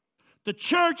 The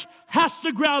church has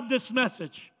to grab this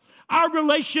message. Our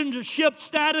relationship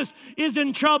status is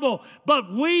in trouble, but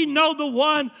we know the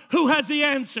one who has the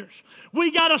answers.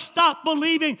 We got to stop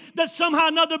believing that somehow or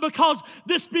another, because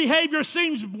this behavior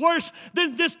seems worse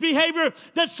than this behavior,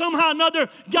 that somehow or another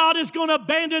God is going to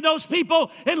abandon those people.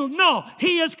 And no,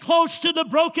 he is close to the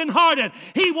brokenhearted.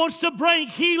 He wants to bring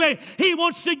healing. He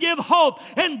wants to give hope.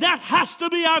 And that has to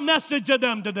be our message to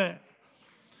them today.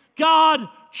 God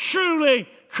truly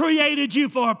created you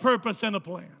for a purpose and a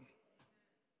plan.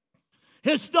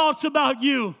 His thoughts about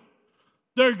you,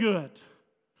 they're good.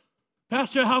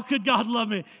 Pastor, how could God love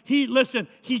me? He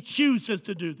chooses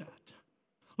to do that.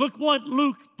 Look what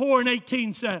Luke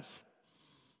 4:18 says.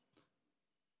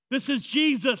 This is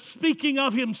Jesus speaking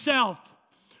of himself,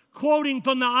 quoting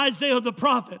from the Isaiah the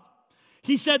prophet.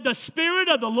 He said, the Spirit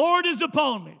of the Lord is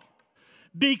upon me,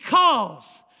 because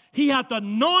he hath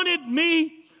anointed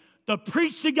me to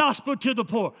preach the gospel to the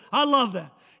poor. I love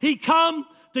that. He come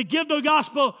to give the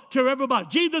gospel to everybody.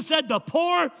 Jesus said, the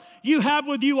poor you have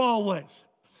with you always.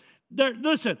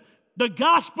 Listen, the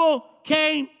gospel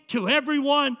came to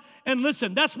everyone. And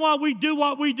listen, that's why we do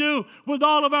what we do with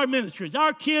all of our ministries.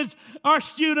 Our kids, our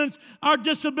students, our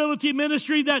disability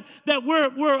ministry that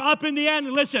we're up in the end.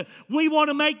 And listen, we want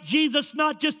to make Jesus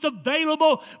not just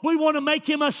available, we want to make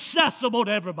him accessible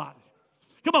to everybody.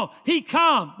 Come on, he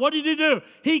come. What did he do?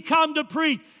 He come to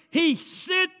preach. He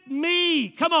sent me,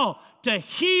 come on, to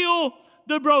heal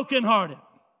the brokenhearted,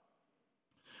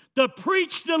 to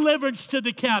preach deliverance to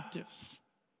the captives,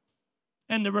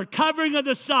 and the recovering of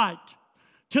the sight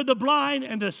to the blind,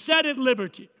 and to set at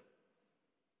liberty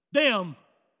them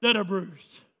that are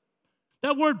bruised.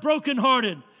 That word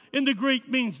brokenhearted in the Greek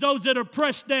means those that are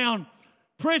pressed down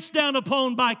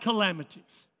upon by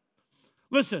calamities.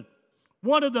 Listen,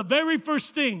 one of the very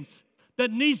first things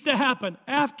that needs to happen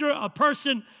after a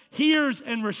person hears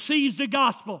and receives the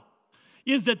gospel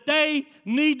is that they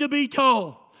need to be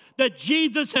told that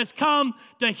Jesus has come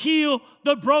to heal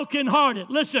the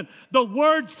brokenhearted. Listen, the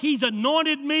words, he's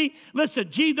anointed me. Listen,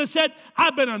 Jesus said,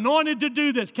 I've been anointed to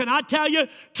do this. Can I tell you,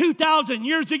 2,000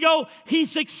 years ago, he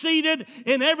succeeded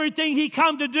in everything he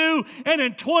come to do. And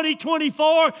in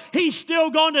 2024, he's still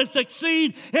going to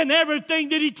succeed in everything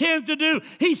that he tends to do.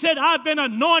 He said, I've been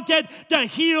anointed to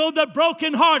heal the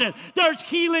brokenhearted. There's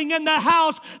healing in the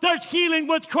house. There's healing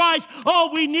with Christ.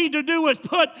 All we need to do is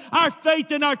put our faith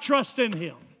and our trust in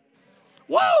him.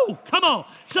 Whoa, come on.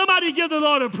 Somebody give the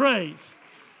Lord a praise.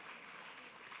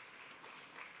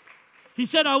 He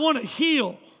said, I want to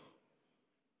heal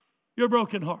your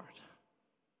broken heart.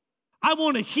 I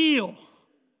want to heal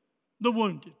the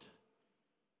wounded.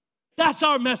 That's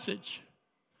our message.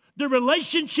 The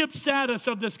relationship status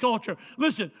of this culture.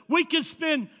 Listen, we can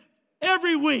spend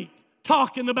every week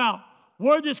talking about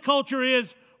where this culture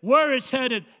is, where it's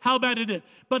headed, how bad it is.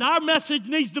 But our message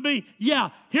needs to be, yeah,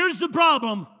 here's the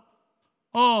problem.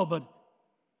 Oh, but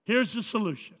here's the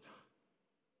solution.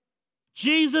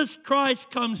 Jesus Christ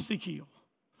comes to heal.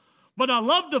 But I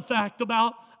love the fact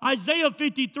about Isaiah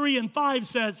 53:5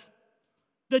 says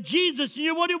that Jesus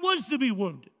knew what it was to be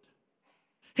wounded.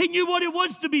 He knew what it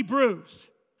was to be bruised.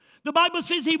 The Bible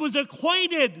says he was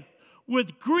acquainted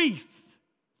with grief.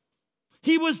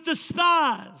 He was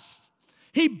despised.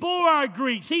 He bore our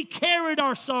griefs. He carried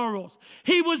our sorrows.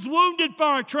 He was wounded for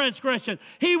our transgression.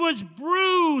 He was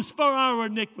bruised for our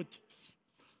iniquities.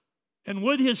 And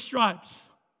with his stripes,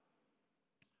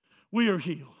 we are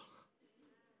healed.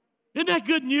 Isn't that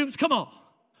good news? Come on.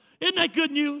 Isn't that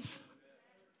good news?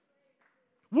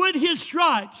 With his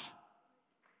stripes,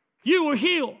 you were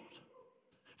healed.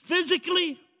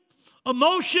 Physically,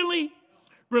 emotionally,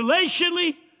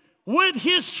 relationally, with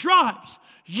his stripes,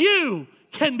 you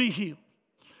can be healed.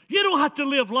 You don't have to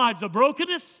live lives of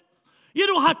brokenness. You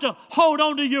don't have to hold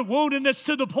on to your woundedness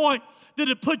to the point that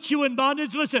it puts you in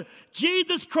bondage. Listen,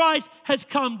 Jesus Christ has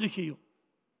come to heal.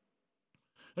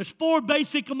 There's 4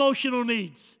 basic emotional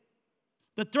needs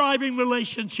that thriving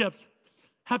relationships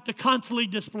have to constantly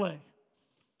display.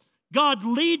 God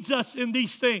leads us in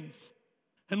these things,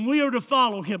 and we are to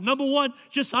follow him. Number 1,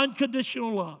 just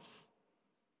unconditional love.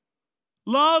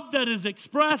 Love that is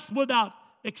expressed without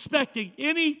expecting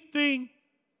anything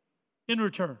in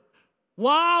return.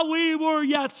 While we were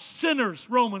yet sinners,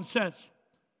 Romans says,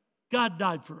 God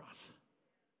died for us.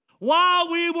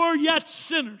 While we were yet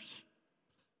sinners,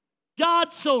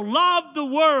 God so loved the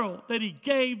world that he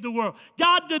gave the world.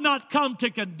 God did not come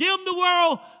to condemn the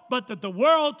world, but that the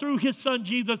world through his son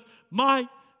Jesus might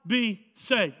be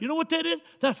saved. You know what that is?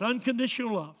 That's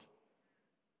unconditional love.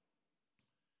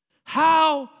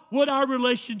 How would our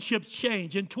relationships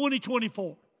change in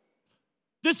 2024?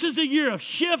 This is a year of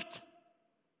shift.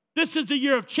 This is a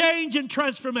year of change and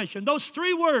transformation. Those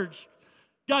 3 words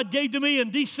God gave to me in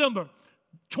December.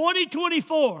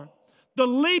 2024, the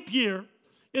leap year,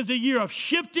 is a year of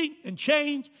shifting and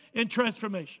change and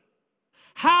transformation.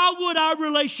 How would our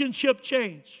relationship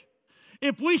change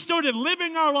if we started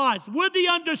living our lives with the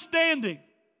understanding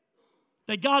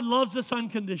that God loves us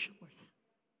unconditionally?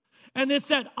 And it's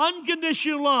that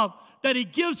unconditional love that he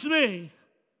gives me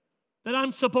that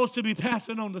I'm supposed to be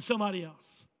passing on to somebody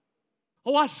else.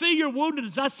 Oh, I see your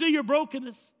woundedness. I see your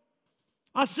brokenness.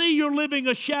 I see you're living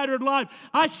a shattered life.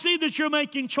 I see that you're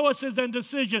making choices and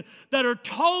decisions that are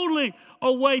totally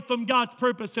away from God's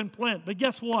purpose and plan. But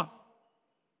guess what?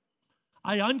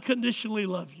 I unconditionally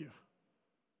love you.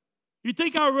 You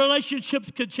think our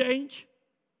relationships could change?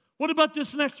 What about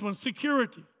this next one?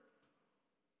 Security.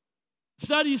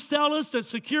 Studies tell us that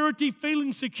security,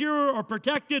 feeling secure or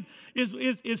protected,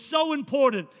 is so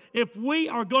important if we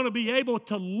are going to be able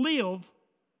to live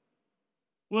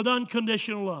with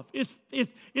unconditional love.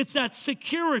 It's that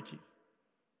security,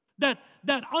 that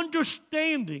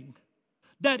understanding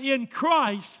that in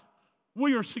Christ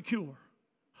we are secure.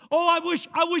 Oh,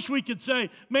 I wish we could say,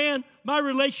 man, my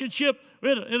relationship,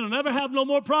 it'll never have no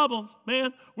more problems.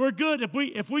 Man, we're good.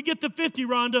 If we get to 50,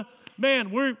 Rhonda,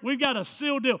 man, we've got a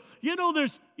sealed deal. You know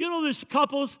there's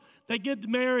couples that get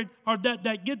married or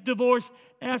that get divorced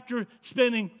after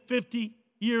spending 50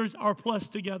 years or plus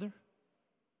together.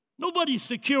 Nobody's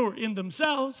secure in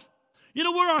themselves. You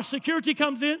know where our security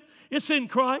comes in? It's in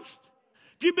Christ.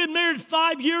 If you've been married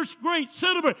 5 years, great,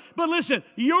 celebrate. But listen,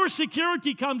 your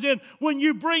security comes in when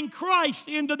you bring Christ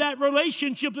into that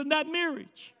relationship and that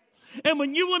marriage. And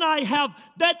when you and I have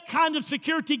that kind of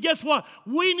security, guess what?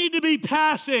 We need to be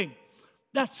passing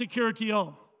that security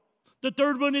on. The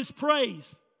third one is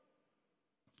praise.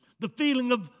 The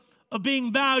feeling of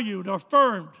being valued or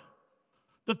affirmed.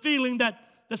 The feeling that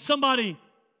somebody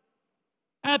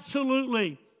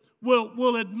absolutely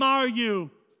will admire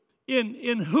you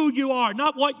in who you are,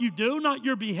 not what you do, not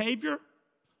your behavior,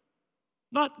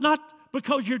 not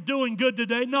because you're doing good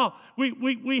today. No,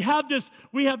 we have this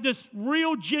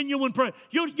real genuine prayer.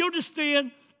 You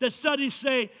understand that studies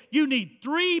say you need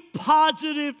 3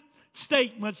 positive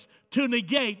statements to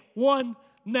negate 1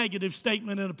 negative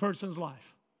statement in a person's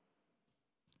life.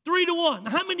 3 to 1.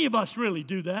 How many of us really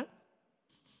do that?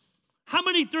 How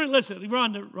many 3? Listen,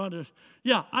 Rhonda.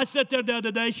 Yeah, I sat there the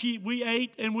other day. We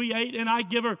ate, and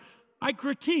I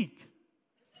critique.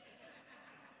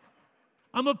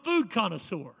 I'm a food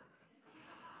connoisseur.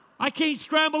 I can't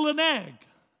scramble an egg.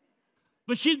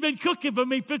 But she's been cooking for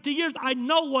me 50 years. I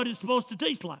know what it's supposed to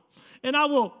taste like. And I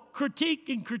will critique,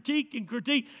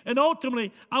 and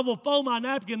ultimately I will fold my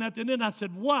napkin at the end. I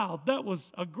said, wow, that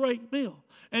was a great meal.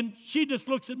 And she just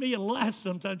looks at me and laughs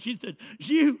sometimes. She said,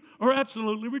 you are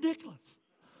absolutely ridiculous.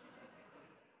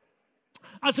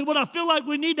 I said, well, I feel like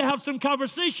we need to have some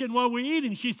conversation while we're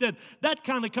eating. She said, that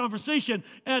kind of conversation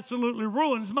absolutely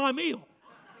ruins my meal.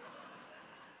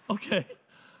 Okay.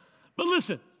 But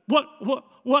listen, what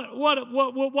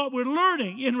we're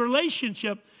learning in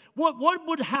relationship,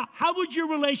 how would your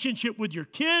relationship with your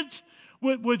kids,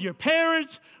 with your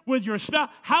parents, with your spouse,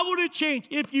 how would it change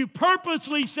if you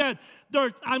purposely said,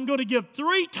 I'm going to give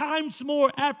 3 times more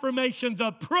affirmations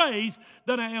of praise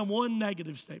than I am 1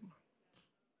 negative statement?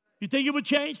 You think it would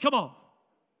change? Come on.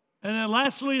 And then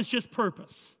lastly, it's just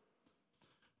purpose.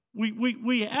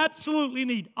 We absolutely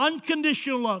need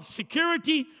unconditional love,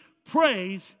 security,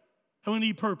 praise, and we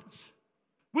need purpose.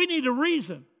 We need a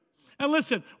reason. And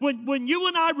listen, when you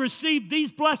and I receive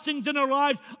these blessings in our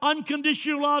lives,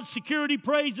 unconditional love, security,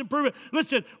 praise, and purpose,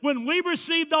 listen, when we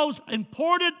receive those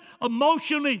important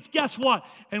emotional needs, guess what?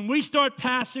 And we start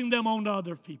passing them on to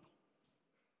other people.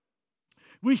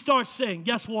 we start saying,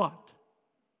 guess what?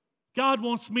 God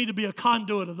wants me to be a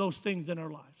conduit of those things in our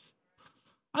lives.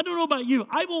 I don't know about you.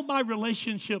 I want my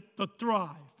relationship to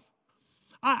thrive.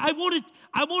 I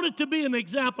want it to be an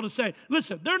example to say,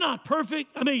 listen, they're not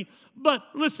perfect. But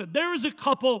listen, there is a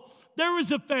couple, there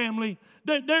is a family,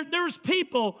 there's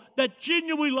people that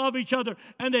genuinely love each other,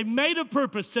 and they've made a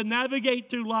purpose to navigate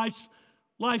through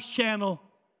life's channel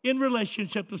in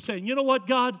relationship to saying, you know what,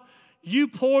 God, you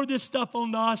pour this stuff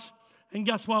onto us, and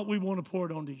guess what? We want to pour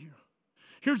it onto you.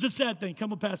 Here's the sad thing.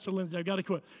 Come on, Pastor Lindsay, I got to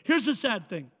quit. Here's the sad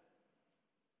thing.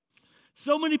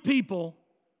 So many people,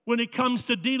 when it comes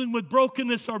to dealing with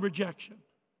brokenness or rejection,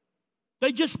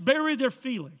 they just bury their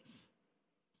feelings.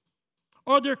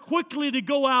 Or they're quickly to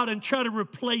go out and try to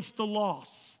replace the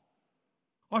loss.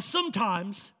 Or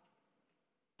sometimes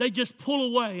they just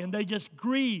pull away and they just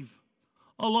grieve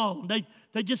alone.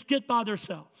 They just get by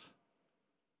themselves.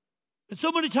 And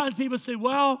so many times people say,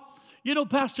 well, you know,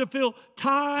 Pastor Phil,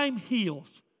 time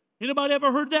heals. Anybody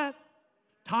ever heard that?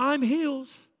 Time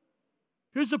heals.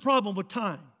 Here's the problem with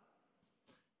time.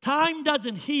 Time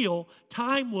doesn't heal.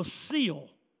 Time will seal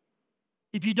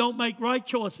if you don't make right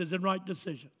choices and right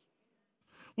decisions.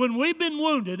 When we've been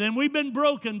wounded and we've been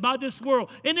broken by this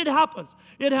world, and it happens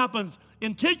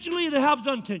intentionally and it happens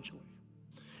unintentionally.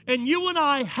 And you and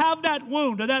I have that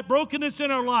wound or that brokenness in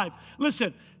our life.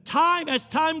 Listen, as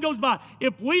time goes by,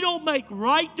 if we don't make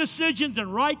right decisions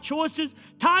and right choices,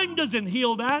 time doesn't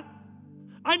heal that.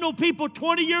 I know people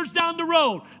 20 years down the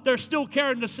road, they're still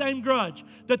carrying the same grudge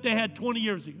that they had 20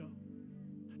 years ago.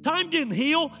 Time didn't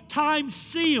heal, time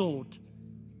sealed.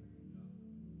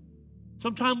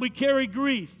 Sometimes we carry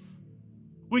grief.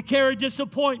 We carry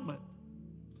disappointment.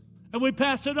 And we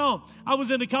pass it on. I was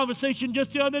in a conversation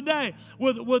just the other day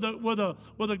with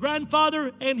a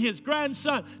grandfather and his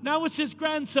grandson. Now it's his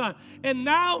grandson. And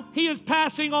now he is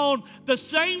passing on the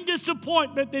same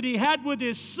disappointment that he had with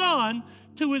his son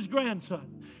to his grandson.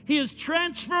 He has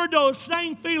transferred those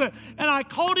same feelings. And I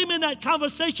caught him in that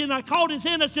conversation. I called his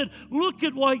hand. I said, look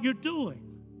at what you're doing.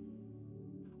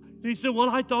 And he said, well,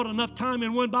 I thought enough time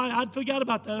and went by, I'd forgot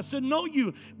about that. I said, no,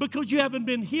 because you haven't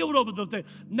been healed over those things.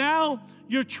 Now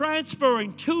you're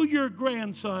transferring to your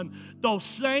grandson those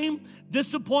same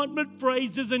disappointment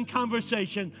phrases and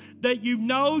conversation that you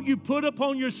know you put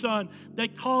upon your son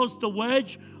that caused the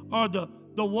wedge or the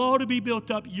wall to be built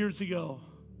up years ago.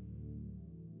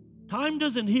 Time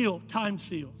doesn't heal, time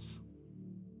seals.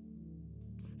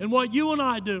 And what you and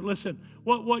I do, listen,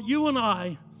 what you and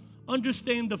I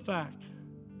understand the fact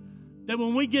that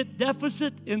when we get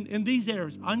deficit in these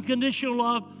areas, unconditional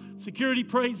love, security,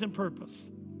 praise, and purpose,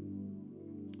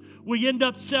 we end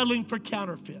up settling for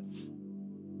counterfeits.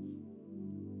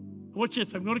 Watch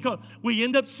this, I'm going to call it. We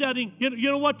end up setting,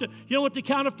 you know what the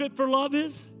counterfeit for love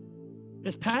is?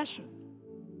 It's passion.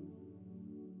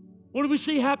 What do we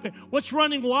see happen? What's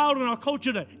running wild in our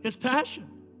culture today? It's passion.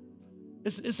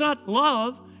 It's not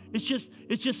love. It's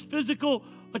just physical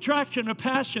attraction or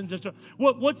passions.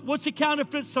 What's the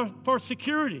counterfeit for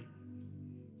security?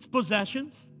 It's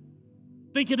possessions.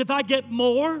 Thinking if I get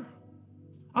more,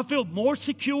 I feel more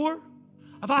secure.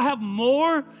 If I have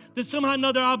more, then somehow or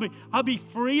another I'll be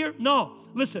freer. No,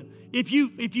 listen. If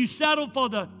you settle for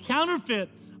the counterfeit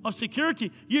of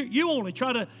security, you only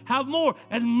try to have more,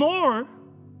 and more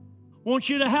wants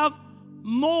you to have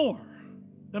more.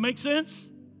 That makes sense?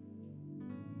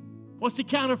 What's the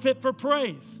counterfeit for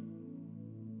praise?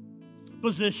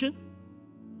 Position.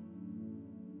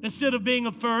 Instead of being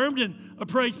affirmed and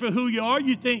appraised for who you are,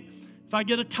 you think, if I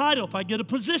get a title, if I get a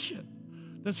position,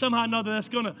 then somehow or another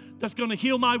that's gonna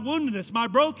heal my woundedness, my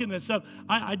brokenness. So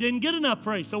I didn't get enough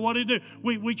praise. So what do?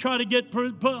 We try to get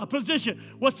a position.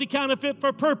 What's the counterfeit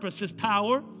for purpose? It's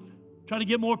power. Try to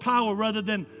get more power rather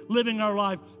than living our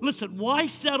life. Listen, why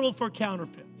settle for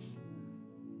counterfeits?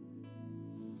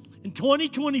 In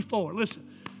 2024, listen,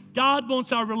 God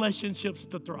wants our relationships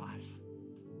to thrive.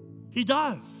 He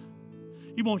does.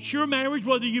 He wants your marriage,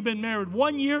 whether you've been married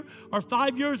 1 year or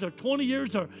 5 years or 20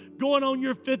 years or going on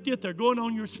your 50th or going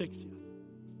on your 60th.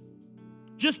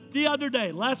 Just the other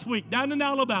day, last week, down in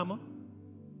Alabama,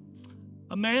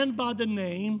 a man by the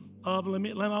name of, I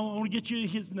want to get you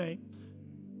his name.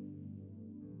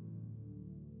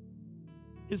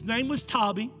 His name was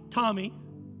Tommy, and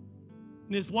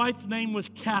his wife's name was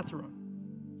Catherine.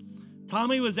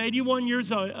 Tommy was 81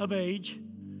 years of age,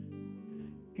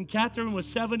 and Catherine was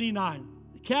 79.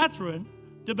 Catherine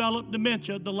developed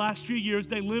dementia the last few years.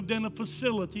 They lived in a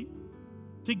facility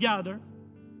together,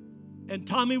 and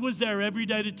Tommy was there every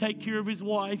day to take care of his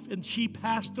wife, and she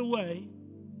passed away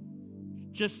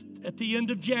just at the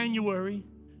end of January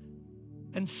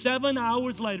And 7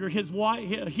 hours later, his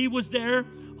wife, he was there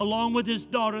along with his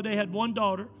daughter. They had one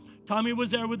daughter. Tommy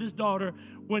was there with his daughter.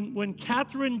 When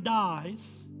Catherine dies,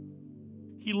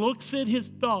 he looks at his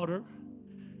daughter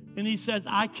and he says,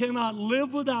 I cannot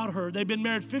live without her. They've been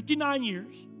married 59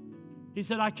 years. He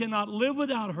said, I cannot live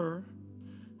without her.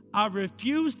 I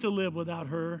refuse to live without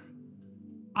her.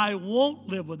 I won't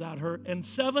live without her. And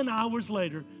 7 hours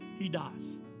later, he dies.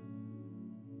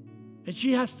 And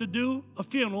she has to do a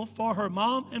funeral for her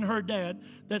mom and her dad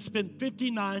that spent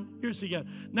 59 years together.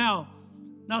 Now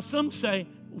some say,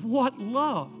 what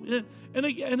love? And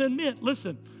admit,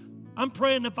 listen, I'm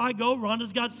praying if I go,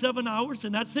 Rhonda's got 7 hours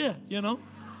and that's it, you know.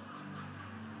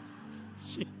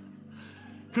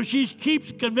 Because she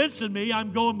keeps convincing me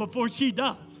I'm going before she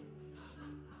does.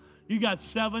 You got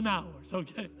 7 hours,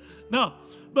 okay? No,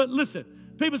 but listen,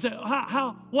 people say,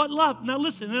 what love? Now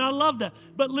listen, and I love that.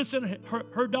 But listen,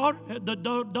 her daughter, the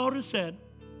daughter said,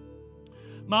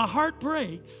 my heart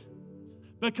breaks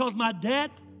because my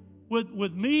dad,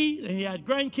 with me, and he had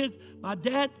grandkids, my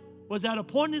dad was at a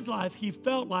point in his life, he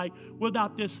felt like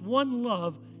without this one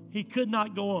love, he could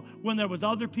not go on. When there was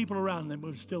other people around him who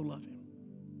would still love him.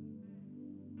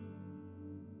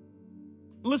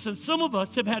 Listen, some of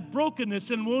us have had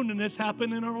brokenness and woundedness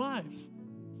happen in our lives.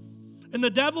 And the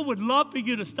devil would love for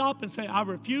you to stop and say, I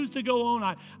refuse to go on.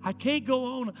 I can't go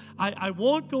on. I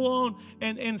won't go on.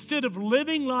 And instead of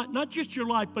living life, not just your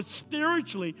life, but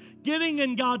spiritually, getting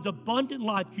in God's abundant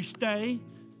life, you stay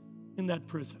in that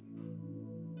prison.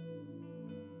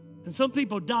 And some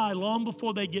people die long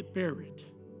before they get buried.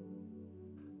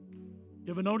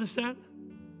 You ever notice that?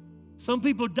 Some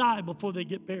people die before they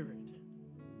get buried.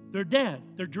 They're dead.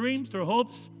 Their dreams, their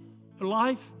hopes, their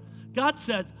life. God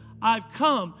says, I've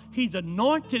come. He's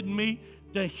anointed me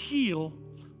to heal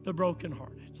the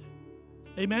brokenhearted.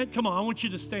 Amen? Come on, I want you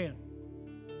to stand.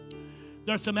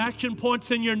 There's some action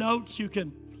points in your notes. You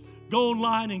can go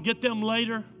online and get them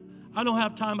later. I don't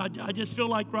have time. I just feel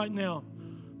like right now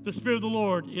the Spirit of the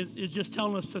Lord is just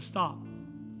telling us to stop.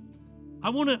 I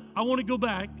want to go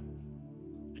back.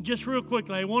 And just real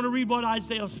quickly, I want to read what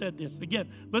Isaiah said this. Again,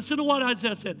 listen to what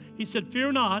Isaiah said. He said,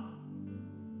 fear not,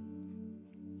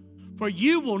 for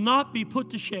you will not be put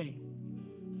to shame,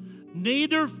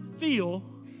 neither feel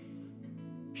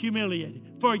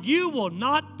humiliated. For you will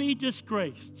not be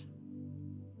disgraced,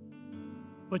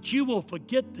 but you will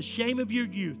forget the shame of your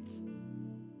youth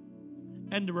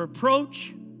and the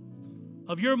reproach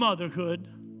of your motherhood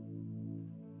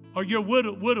or your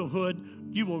widowhood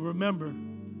you will remember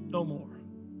no more.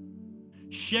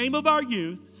 Shame of our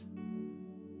youth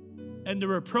and the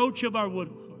reproach of our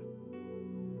widowhood.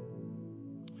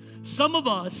 Some of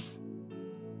us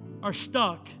are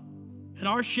stuck in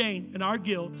our shame and our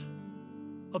guilt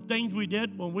of things we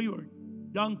did when we were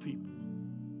young people.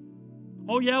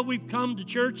 Oh yeah, we've come to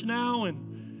church now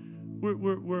and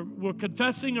we're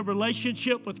confessing a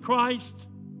relationship with Christ,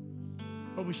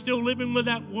 but we're still living with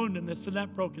that woundedness and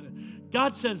that brokenness.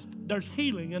 God says there's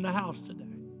healing in the house today.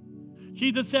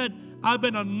 Jesus said, I've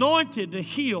been anointed to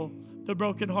heal the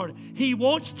brokenhearted. He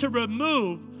wants to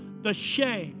remove the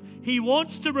shame. He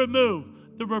wants to remove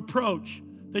the reproach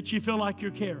that you feel like you're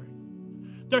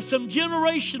carrying. There's some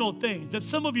generational things that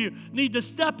some of you need to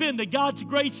step into God's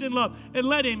grace and love and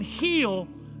let Him heal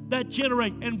that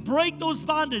generation and break those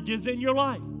bondages in your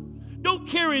life. Don't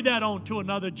carry that on to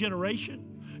another generation.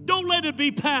 Don't let it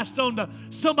be passed on to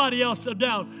somebody else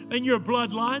down in your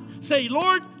bloodline. Say,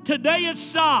 Lord, today it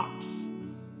stops.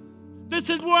 This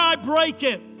is where I break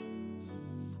it.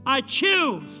 I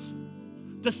choose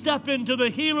to step into the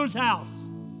healer's house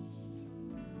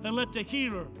and let the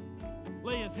healer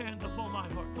lay his hands upon my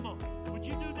heart. Come on. Would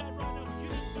you do that right now? Would you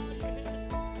just bow your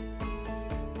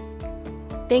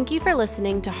head? Thank you for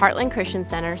listening to Heartland Christian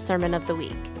Center Sermon of the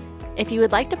Week. If you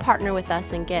would like to partner with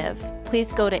us and give,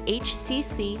 please go to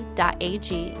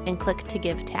hcc.ag and click to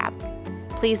Give tab.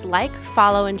 Please like,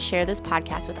 follow, and share this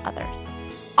podcast with others.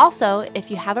 Also,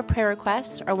 if you have a prayer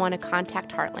request or want to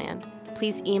contact Heartland,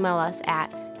 please email us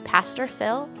at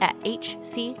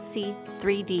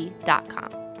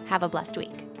pastorphil@hcc3d.com. Have a blessed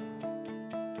week.